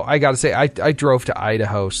 Although, I gotta say, I drove to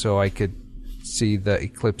Idaho so I could see the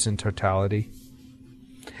eclipse in totality.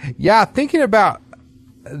 Yeah, thinking about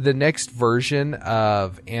the next version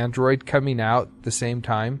of Android coming out the same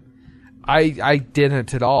time, I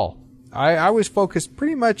didn't at all. I was focused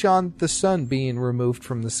pretty much on the sun being removed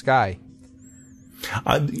from the sky.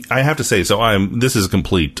 I have to say, this is a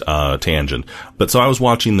complete tangent, but so I was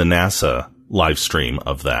watching the NASA live stream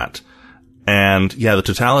of that. And yeah, the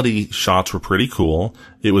totality shots were pretty cool.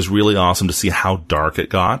 It was really awesome to see how dark it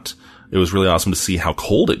got. It was really awesome to see how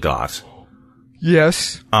cold it got.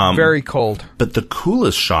 Yes, very cold. But the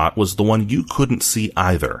coolest shot was the one you couldn't see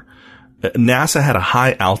either. NASA had a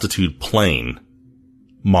high altitude plane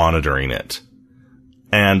monitoring it.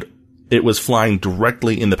 And it was flying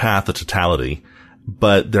directly in the path of totality,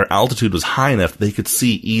 but their altitude was high enough they could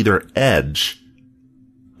see either edge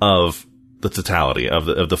of the totality of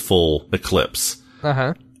the full eclipse.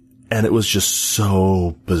 Uh-huh. And it was just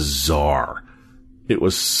so bizarre. It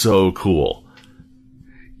was so cool.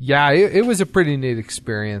 Yeah, it was a pretty neat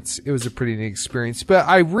experience. But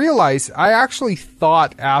I realized, I actually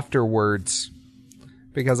thought afterwards,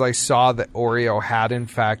 because I saw that Oreo had in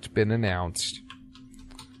fact been announced,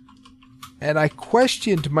 and I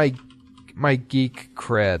questioned my geek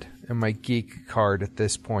cred and my geek card at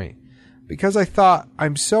this point, because I thought,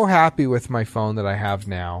 I'm so happy with my phone that I have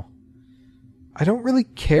now. I don't really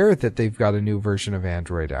care that they've got a new version of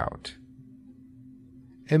Android out.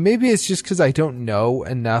 And maybe it's just because I don't know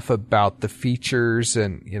enough about the features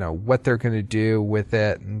and, what they're going to do with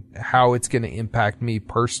it and how it's going to impact me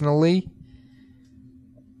personally.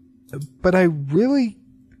 But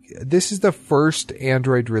this is the first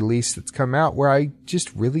Android release that's come out where I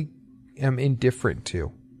just really am indifferent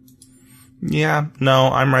to. Yeah,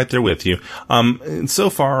 no, I'm right there with you. So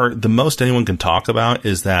far, the most anyone can talk about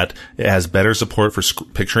is that it has better support for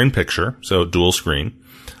picture-in-picture, so dual screen.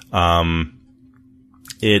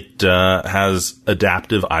 It has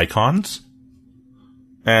adaptive icons,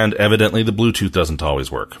 and evidently the Bluetooth doesn't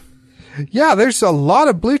always work. Yeah, there's a lot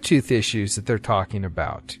of Bluetooth issues that they're talking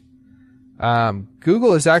about.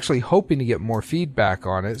 Google is actually hoping to get more feedback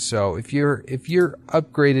on it, so if you're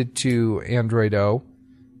upgraded to Android O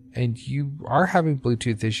and you are having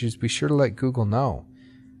Bluetooth issues, be sure to let Google know,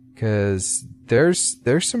 because there's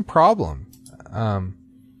some problem,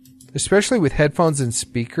 especially with headphones and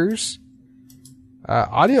speakers.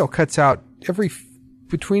 Audio cuts out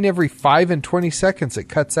between every 5 and 20 seconds. It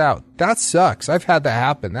cuts out. That sucks. I've had that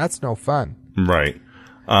happen. That's no fun. Right.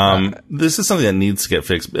 This is something that needs to get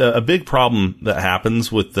fixed. A big problem that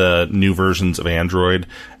happens with the new versions of Android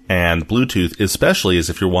and Bluetooth, especially, is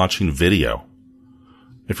if you're watching video.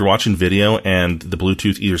 If you're watching video and the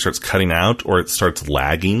Bluetooth either starts cutting out or it starts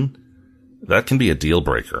lagging, that can be a deal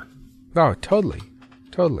breaker. Oh, totally.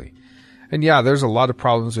 And yeah, there's a lot of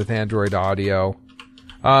problems with Android audio.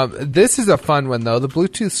 This is a fun one, though. The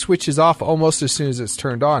Bluetooth switches off almost as soon as it's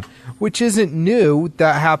turned on, which isn't new.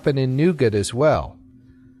 That happened in Nougat as well.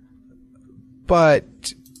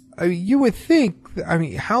 But you would think,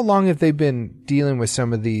 how long have they been dealing with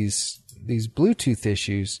some of these Bluetooth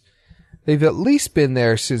issues? They've at least been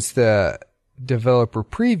there since the developer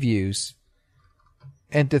previews.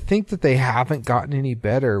 And to think that they haven't gotten any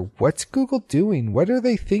better, what's Google doing? What are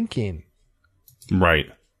they thinking? Right.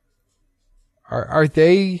 Are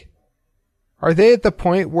they at the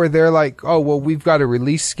point where they're like, oh, well, we've got a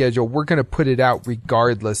release schedule. We're going to put it out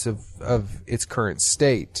regardless of its current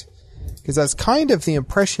state? Because that's kind of the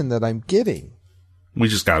impression that I'm getting. We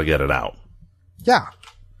just got to get it out. Yeah.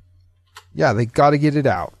 Yeah, they got to get it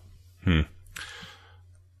out.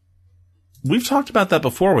 We've talked about that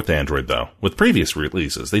before with Android, though, with previous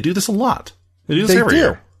releases. They do this a lot. They do this every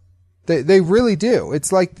year. They really do.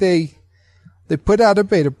 It's like they put out a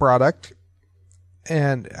beta product,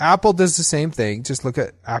 and Apple does the same thing. Just look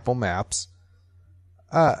at Apple Maps.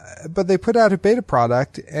 But they put out a beta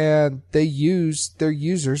product, and they use their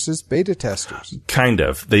users as beta testers. Kind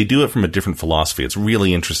of. They do it from a different philosophy. It's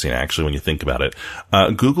really interesting, actually, when you think about it.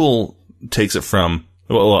 Google takes it from...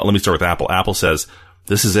 Well, let me start with Apple. Apple says,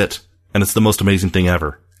 this is it, and it's the most amazing thing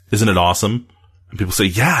ever. Isn't it awesome? And people say,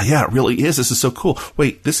 yeah, it really is. This is so cool.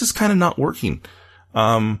 Wait, this is kind of not working.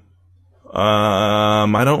 I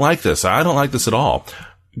don't like this. I don't like this at all.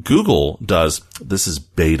 Google does, this is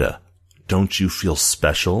beta. Don't you feel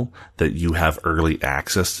special that you have early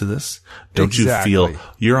access to this? Don't Exactly. you feel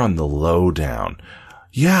you're on the lowdown?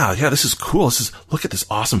 Yeah, this is cool. Look at this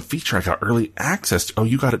awesome feature I got early access to. Oh,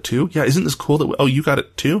 you got it too? Yeah, isn't this cool that, you got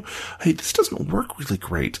it too? Hey, this doesn't work really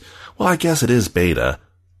great. Well, I guess it is beta.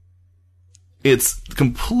 It's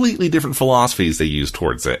completely different philosophies they use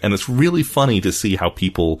towards it. And it's really funny to see how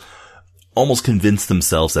people almost convince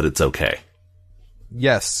themselves that it's okay.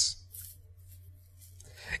 Yes.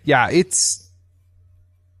 Yeah, it's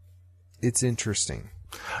interesting.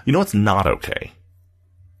 You know what's not okay?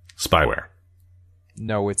 Spyware.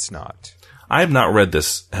 No, it's not. I have not read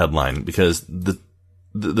this headline because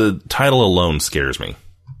the title alone scares me.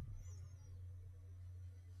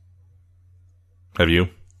 Have you?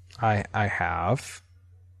 I have.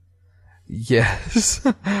 Yes.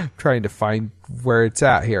 I'm trying to find where it's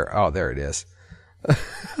at here. Oh, there it is.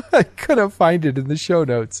 I couldn't find it in the show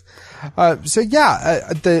notes.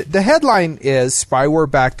 The headline is spyware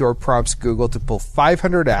backdoor prompts Google to pull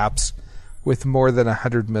 500 apps with more than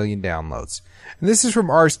 100 million downloads. And this is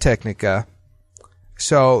from Ars Technica.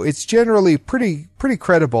 So it's generally pretty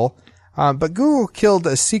credible. But Google killed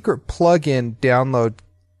a secret plugin download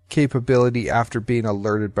capability after being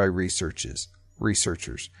alerted by researchers.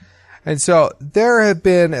 And so there have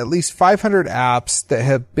been at least 500 apps that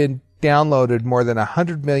have been downloaded more than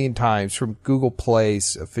 100 million times from Google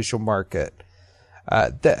Play's official market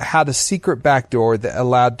that had a secret backdoor that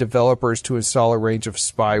allowed developers to install a range of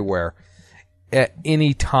spyware at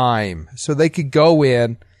any time. So they could go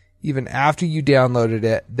in, even after you downloaded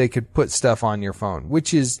it, they could put stuff on your phone,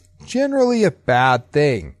 which is generally a bad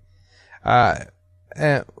thing.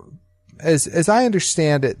 And as I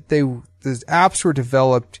understand it, the apps were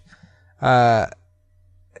developed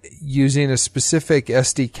using a specific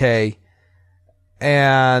SDK,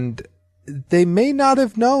 and they may not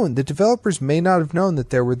have known, the developers may not have known that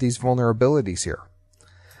there were these vulnerabilities here.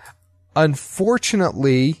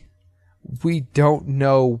 Unfortunately, we don't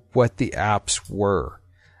know what the apps were.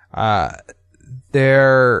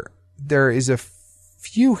 There is a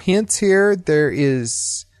few hints here. There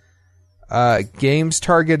is games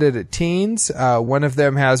targeted at teens. One of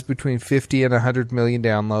them has between 50 and 100 million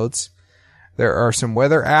downloads. There are some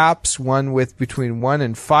weather apps, one with between 1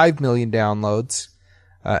 and 5 million downloads.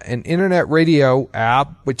 An internet radio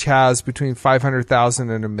app, which has between 500,000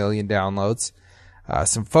 and 1 million downloads.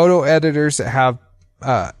 Some photo editors that have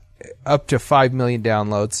up to 5 million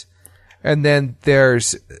downloads. And then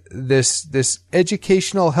there's this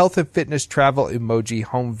educational health and fitness travel emoji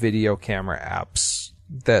home video camera apps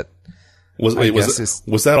that was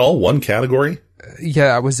that all one category?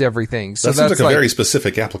 Yeah, it was everything. So that seems like a very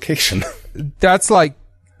specific application. That's like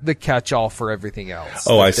the catch-all for everything else.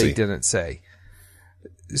 Oh, I see. They didn't say.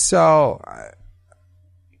 So,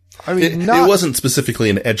 I mean, it wasn't specifically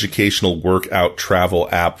an educational workout travel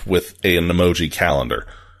app with an emoji calendar.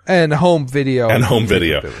 And home video.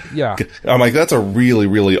 Yeah. I'm like, that's a really,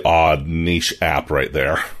 really odd niche app right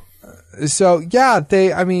there. So, yeah,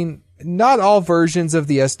 not all versions of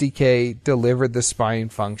the SDK delivered the spying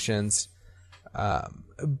functions.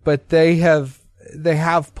 But they have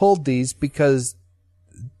pulled these because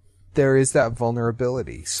there is that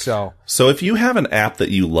vulnerability. So if you have an app that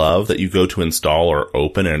you love that you go to install or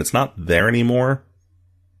open and it's not there anymore,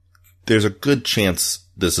 there's a good chance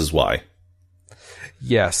this is why.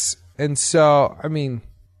 Yes. And so,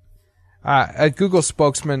 a Google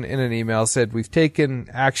spokesman in an email said, "We've taken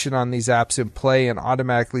action on these apps in play and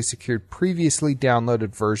automatically secured previously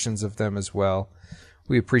downloaded versions of them as well.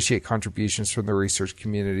 We appreciate contributions from the research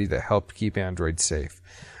community that helped keep Android safe."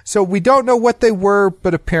 So we don't know what they were,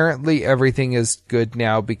 but apparently everything is good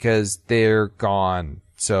now because they're gone.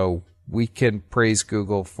 So we can praise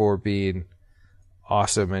Google for being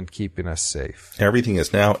awesome and keeping us safe. Everything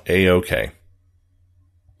is now A-OK,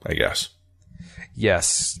 I guess.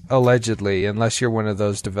 Yes, allegedly, unless you're one of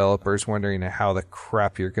those developers wondering how the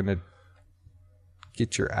crap you're going to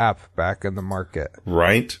get your app back in the market.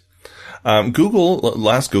 Right.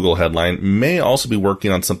 Last Google headline, may also be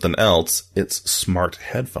working on something else. It's smart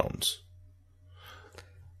headphones.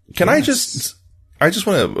 I just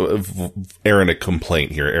want to air in a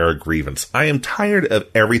complaint here, air a grievance. I am tired of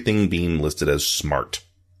everything being listed as smart.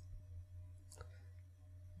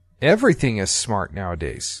 Everything is smart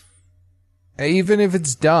nowadays. Even if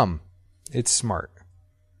it's dumb, it's smart.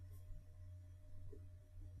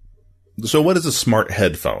 So what is a smart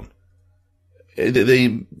headphone?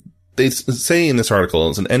 they say in this article,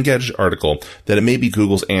 it's an Engadget article, that it may be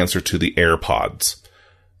Google's answer to the AirPods.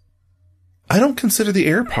 I don't consider the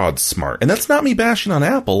AirPods smart. And that's not me bashing on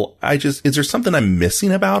Apple. Is there something I'm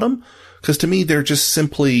missing about them? Because to me, they're just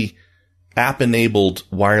simply app-enabled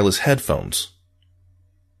wireless headphones.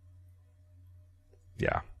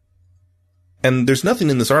 Yeah. And there's nothing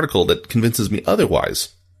in this article that convinces me otherwise.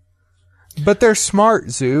 But they're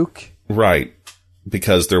smart, Zook. Right.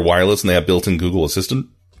 Because they're wireless and they have built-in Google Assistant?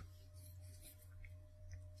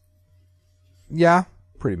 Yeah,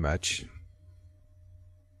 pretty much.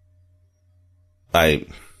 Okay.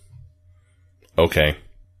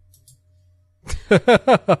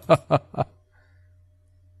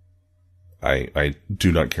 I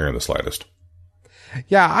do not care in the slightest.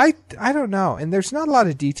 Yeah, I don't know. And there's not a lot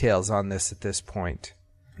of details on this at this point.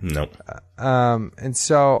 No. And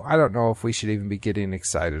so I don't know if we should even be getting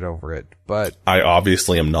excited over it, but I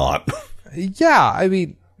obviously am not. yeah, I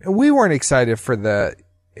mean, we weren't excited for the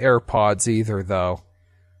AirPods either, though.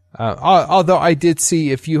 Although I did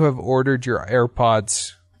see if you have ordered your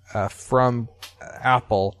AirPods from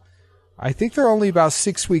Apple, I think they're only about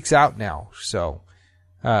 6 weeks out now. So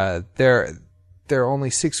they're only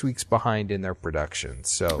 6 weeks behind in their production.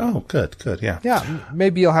 So oh, good, yeah. Yeah,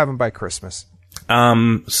 maybe you'll have them by Christmas.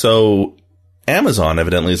 So Amazon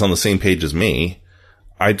evidently is on the same page as me.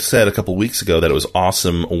 I said a couple weeks ago that it was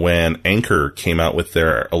awesome when Anchor came out with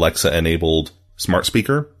their Alexa-enabled smart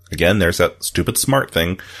speaker. Again, there's that stupid smart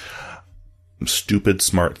thing. Stupid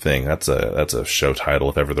smart thing. That's a show title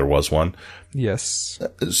if ever there was one. Yes.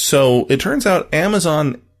 So it turns out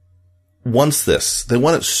Amazon wants this. They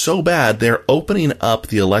want it so bad, they're opening up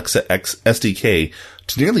the Alexa X SDK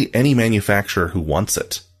to nearly any manufacturer who wants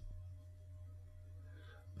it.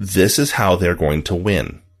 This is how they're going to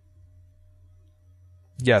win.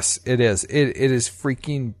 Yes, it is. It is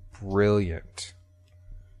freaking brilliant.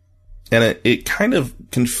 And it kind of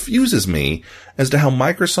confuses me as to how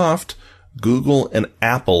Microsoft, Google, and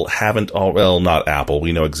Apple haven't not Apple.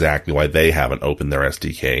 We know exactly why they haven't opened their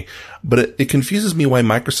SDK. But it confuses me why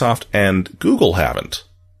Microsoft and Google haven't.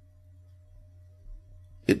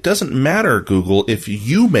 It doesn't matter, Google, if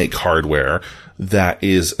you make hardware that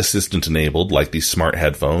is assistant enabled, like these smart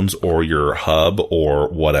headphones or your hub or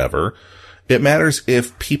whatever. It matters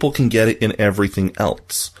if people can get it in everything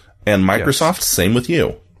else. And Microsoft, yes. Same with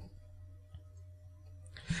you.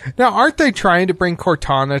 Now, aren't they trying to bring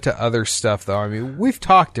Cortana to other stuff, though? I mean, we've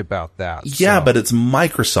talked about that. Yeah, but it's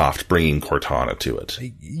Microsoft bringing Cortana to it.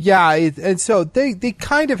 Yeah, and so they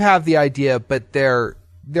kind of have the idea, but they're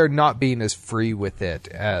not being as free with it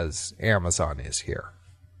as Amazon is here.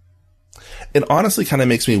 It honestly kind of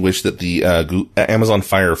makes me wish that the Amazon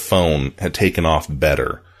Fire phone had taken off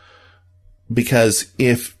better. Because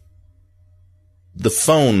if the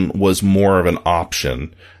phone was more of an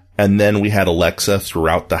option, and then we had Alexa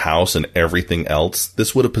throughout the house and everything else,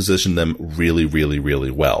 this would have positioned them really, really,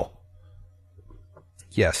 really well.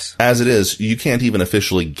 Yes. As it is, you can't even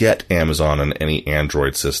officially get Amazon on any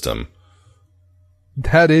Android system.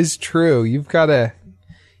 That is true. You've got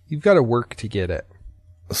to work to get it.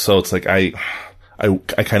 So it's like I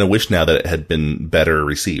kind of wish now that it had been better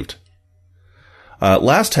received.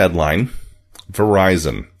 Last headline,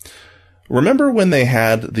 Verizon. Remember when they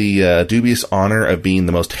had the dubious honor of being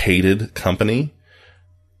the most hated company?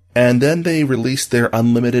 And then they released their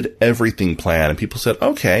unlimited everything plan, and people said,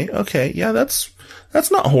 okay, yeah, that's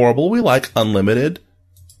not horrible. We like unlimited.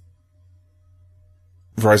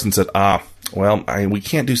 Verizon said, well, we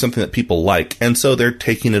can't do something that people like, and so they're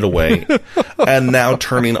taking it away and now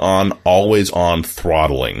turning on always on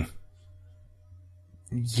throttling.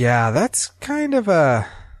 Yeah, that's kind of a...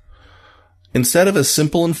 Instead of a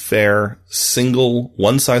simple and fair, single,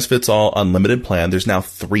 one-size-fits-all unlimited plan, there's now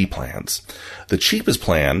 3 plans. The cheapest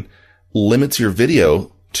plan limits your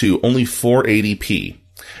video to only 480p.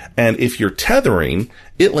 And if you're tethering,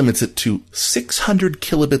 it limits it to 600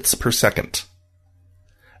 kilobits per second.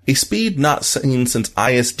 A speed not seen since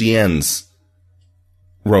ISDNs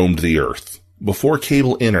roamed the earth, before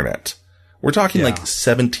cable internet. We're talking like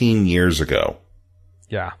 17 years ago.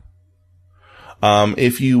 Yeah.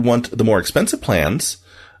 If you want the more expensive plans,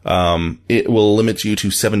 it will limit you to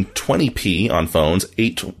 720p on phones,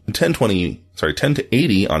 10 to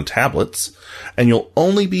 80 on tablets, and you'll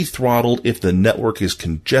only be throttled if the network is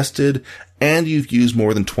congested and you've used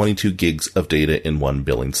more than 22 gigs of data in one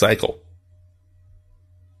billing cycle.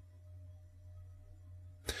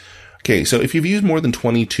 Okay, so if you've used more than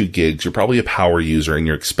 22 gigs, you're probably a power user and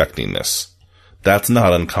you're expecting this. That's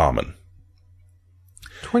not uncommon.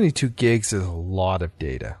 22 gigs is a lot of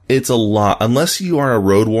data. It's a lot. Unless you are a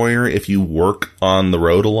road warrior, if you work on the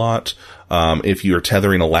road a lot, if you're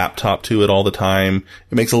tethering a laptop to it all the time,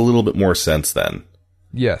 it makes a little bit more sense then.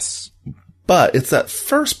 Yes. But it's that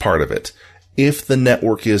first part of it. If the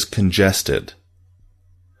network is congested.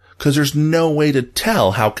 Because there's no way to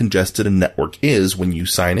tell how congested a network is when you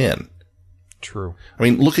sign in. True. I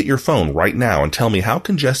mean, look at your phone right now and tell me how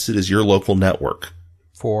congested is your local network.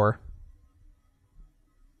 4.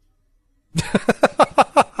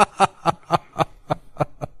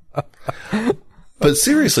 But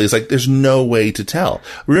seriously, it's like there's no way to tell.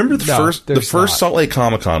 Remember the first Salt Lake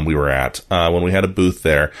Comic-Con we were at, when we had a booth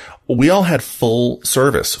there, we all had full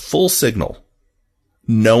service, full signal.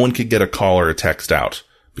 No one could get a call or a text out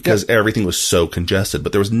because everything was so congested,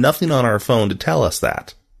 but there was nothing on our phone to tell us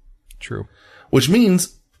that. True. Which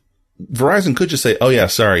means Verizon could just say, oh yeah,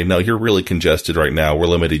 sorry, no, you're really congested right now. We're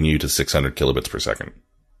limiting you to 600 kilobits per second.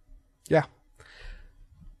 Yeah.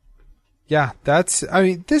 Yeah,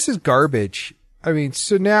 this is garbage. I mean,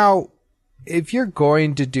 so now, if you're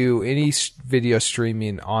going to do any video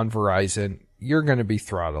streaming on Verizon, you're going to be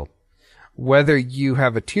throttled. Whether you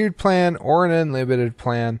have a tiered plan or an unlimited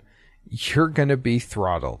plan, you're going to be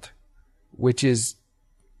throttled. Which is,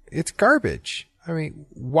 it's garbage. I mean,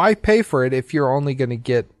 why pay for it if you're only going to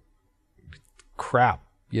get crap,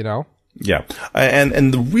 you know? Yeah.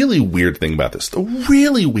 And the really weird thing about this,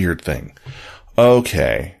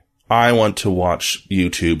 okay, I want to watch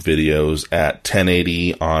YouTube videos at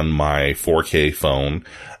 1080 on my 4K phone.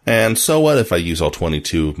 And so what if I use all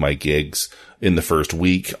 22 of my gigs in the first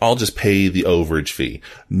week? I'll just pay the overage fee.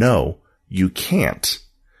 No, you can't.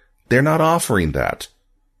 They're not offering that.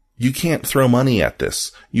 You can't throw money at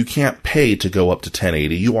this. You can't pay to go up to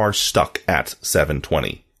 1080. You are stuck at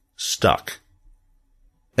 720. Stuck.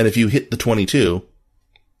 And if you hit the 22,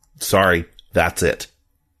 sorry, that's it.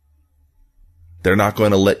 They're not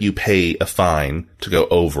going to let you pay a fine to go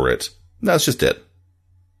over it. That's just it.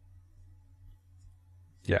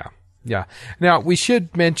 Yeah. Yeah. Now, we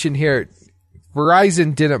should mention here,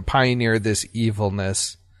 Verizon didn't pioneer this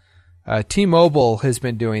evilness. T-Mobile has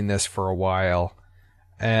been doing this for a while,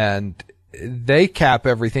 and they cap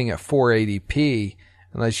everything at 480p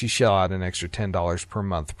unless you shell out an extra $10 per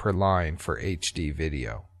month per line for HD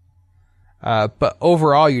video. But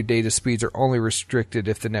overall, your data speeds are only restricted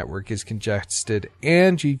if the network is congested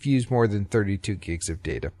and you've used more than 32 gigs of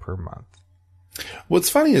data per month. What's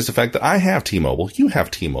funny is the fact that I have T-Mobile, you have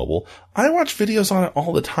T-Mobile. I watch videos on it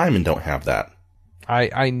all the time and don't have that.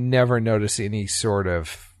 I never notice any sort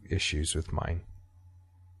of issues with mine.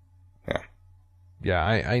 Yeah. Yeah,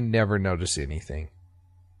 I never notice anything.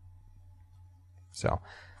 So,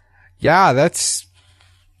 that sucks.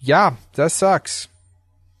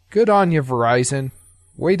 Good on you, Verizon.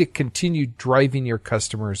 Way to continue driving your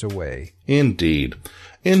customers away. Indeed.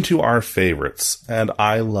 Into our favorites. And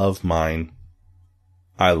I love mine.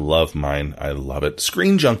 I love it.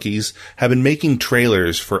 Screen Junkies have been making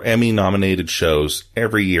trailers for Emmy-nominated shows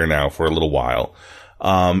every year now for a little while.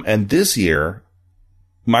 And this year,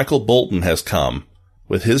 Michael Bolton has come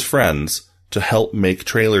with his friends to help make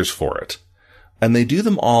trailers for it. And they do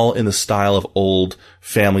them all in the style of old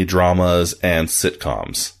family dramas and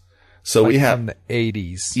sitcoms. So we have from the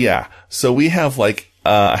 80s. Yeah. So we have like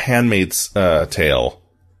a Handmaid's Tale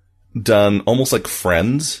done almost like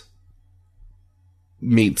Friends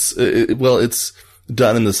meets, it's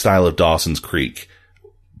done in the style of Dawson's Creek.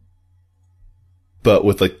 But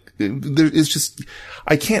with like, it's just,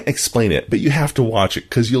 I can't explain it, but you have to watch it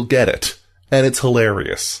because you'll get it. And it's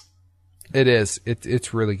hilarious. It is.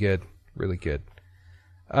 It's really good. Really good.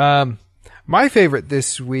 My favorite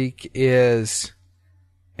this week is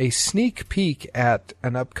a sneak peek at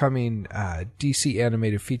an upcoming DC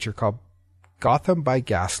animated feature called Gotham by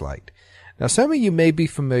Gaslight. Now, some of you may be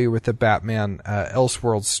familiar with the Batman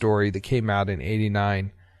Elseworlds story that came out in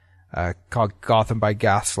 '89 called Gotham by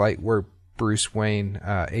Gaslight, where Bruce Wayne,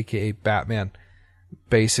 a.k.a. Batman,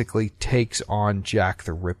 basically takes on Jack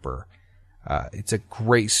the Ripper. It's a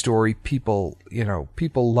great story. People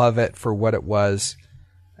love it for what it was.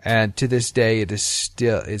 And to this day, it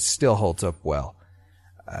still holds up well.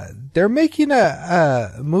 They're making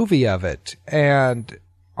a movie of it, and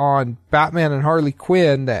on Batman and Harley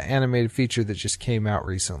Quinn, the animated feature that just came out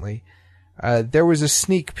recently, there was a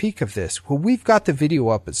sneak peek of this. Well, we've got the video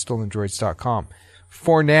up at stolendroids.com.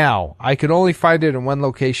 For now, I could only find it in one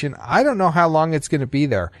location. I don't know how long it's going to be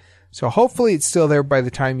there. So hopefully it's still there by the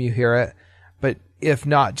time you hear it. But if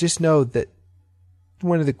not, just know that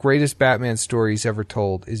one of the greatest Batman stories ever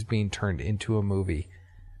told is being turned into a movie.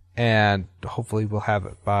 And hopefully we'll have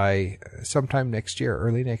it by sometime next year,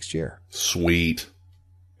 early next year. Sweet.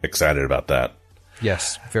 excited about that.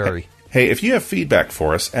 Yes, very. Hey, if you have feedback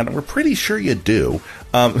for us, and we're pretty sure you do,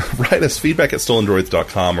 write us feedback at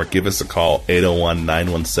stolendroids.com or give us a call,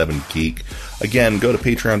 801-917-GEEK. Again, go to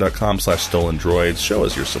patreon.com/stolendroids. Show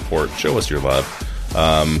us your support. Show us your love.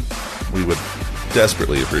 We would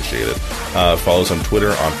desperately appreciate it. Follow us on Twitter,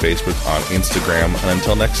 on Facebook, on Instagram. And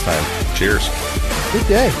until next time, cheers. Good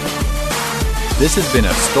day. This has been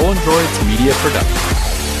a Stolen Droids Media production.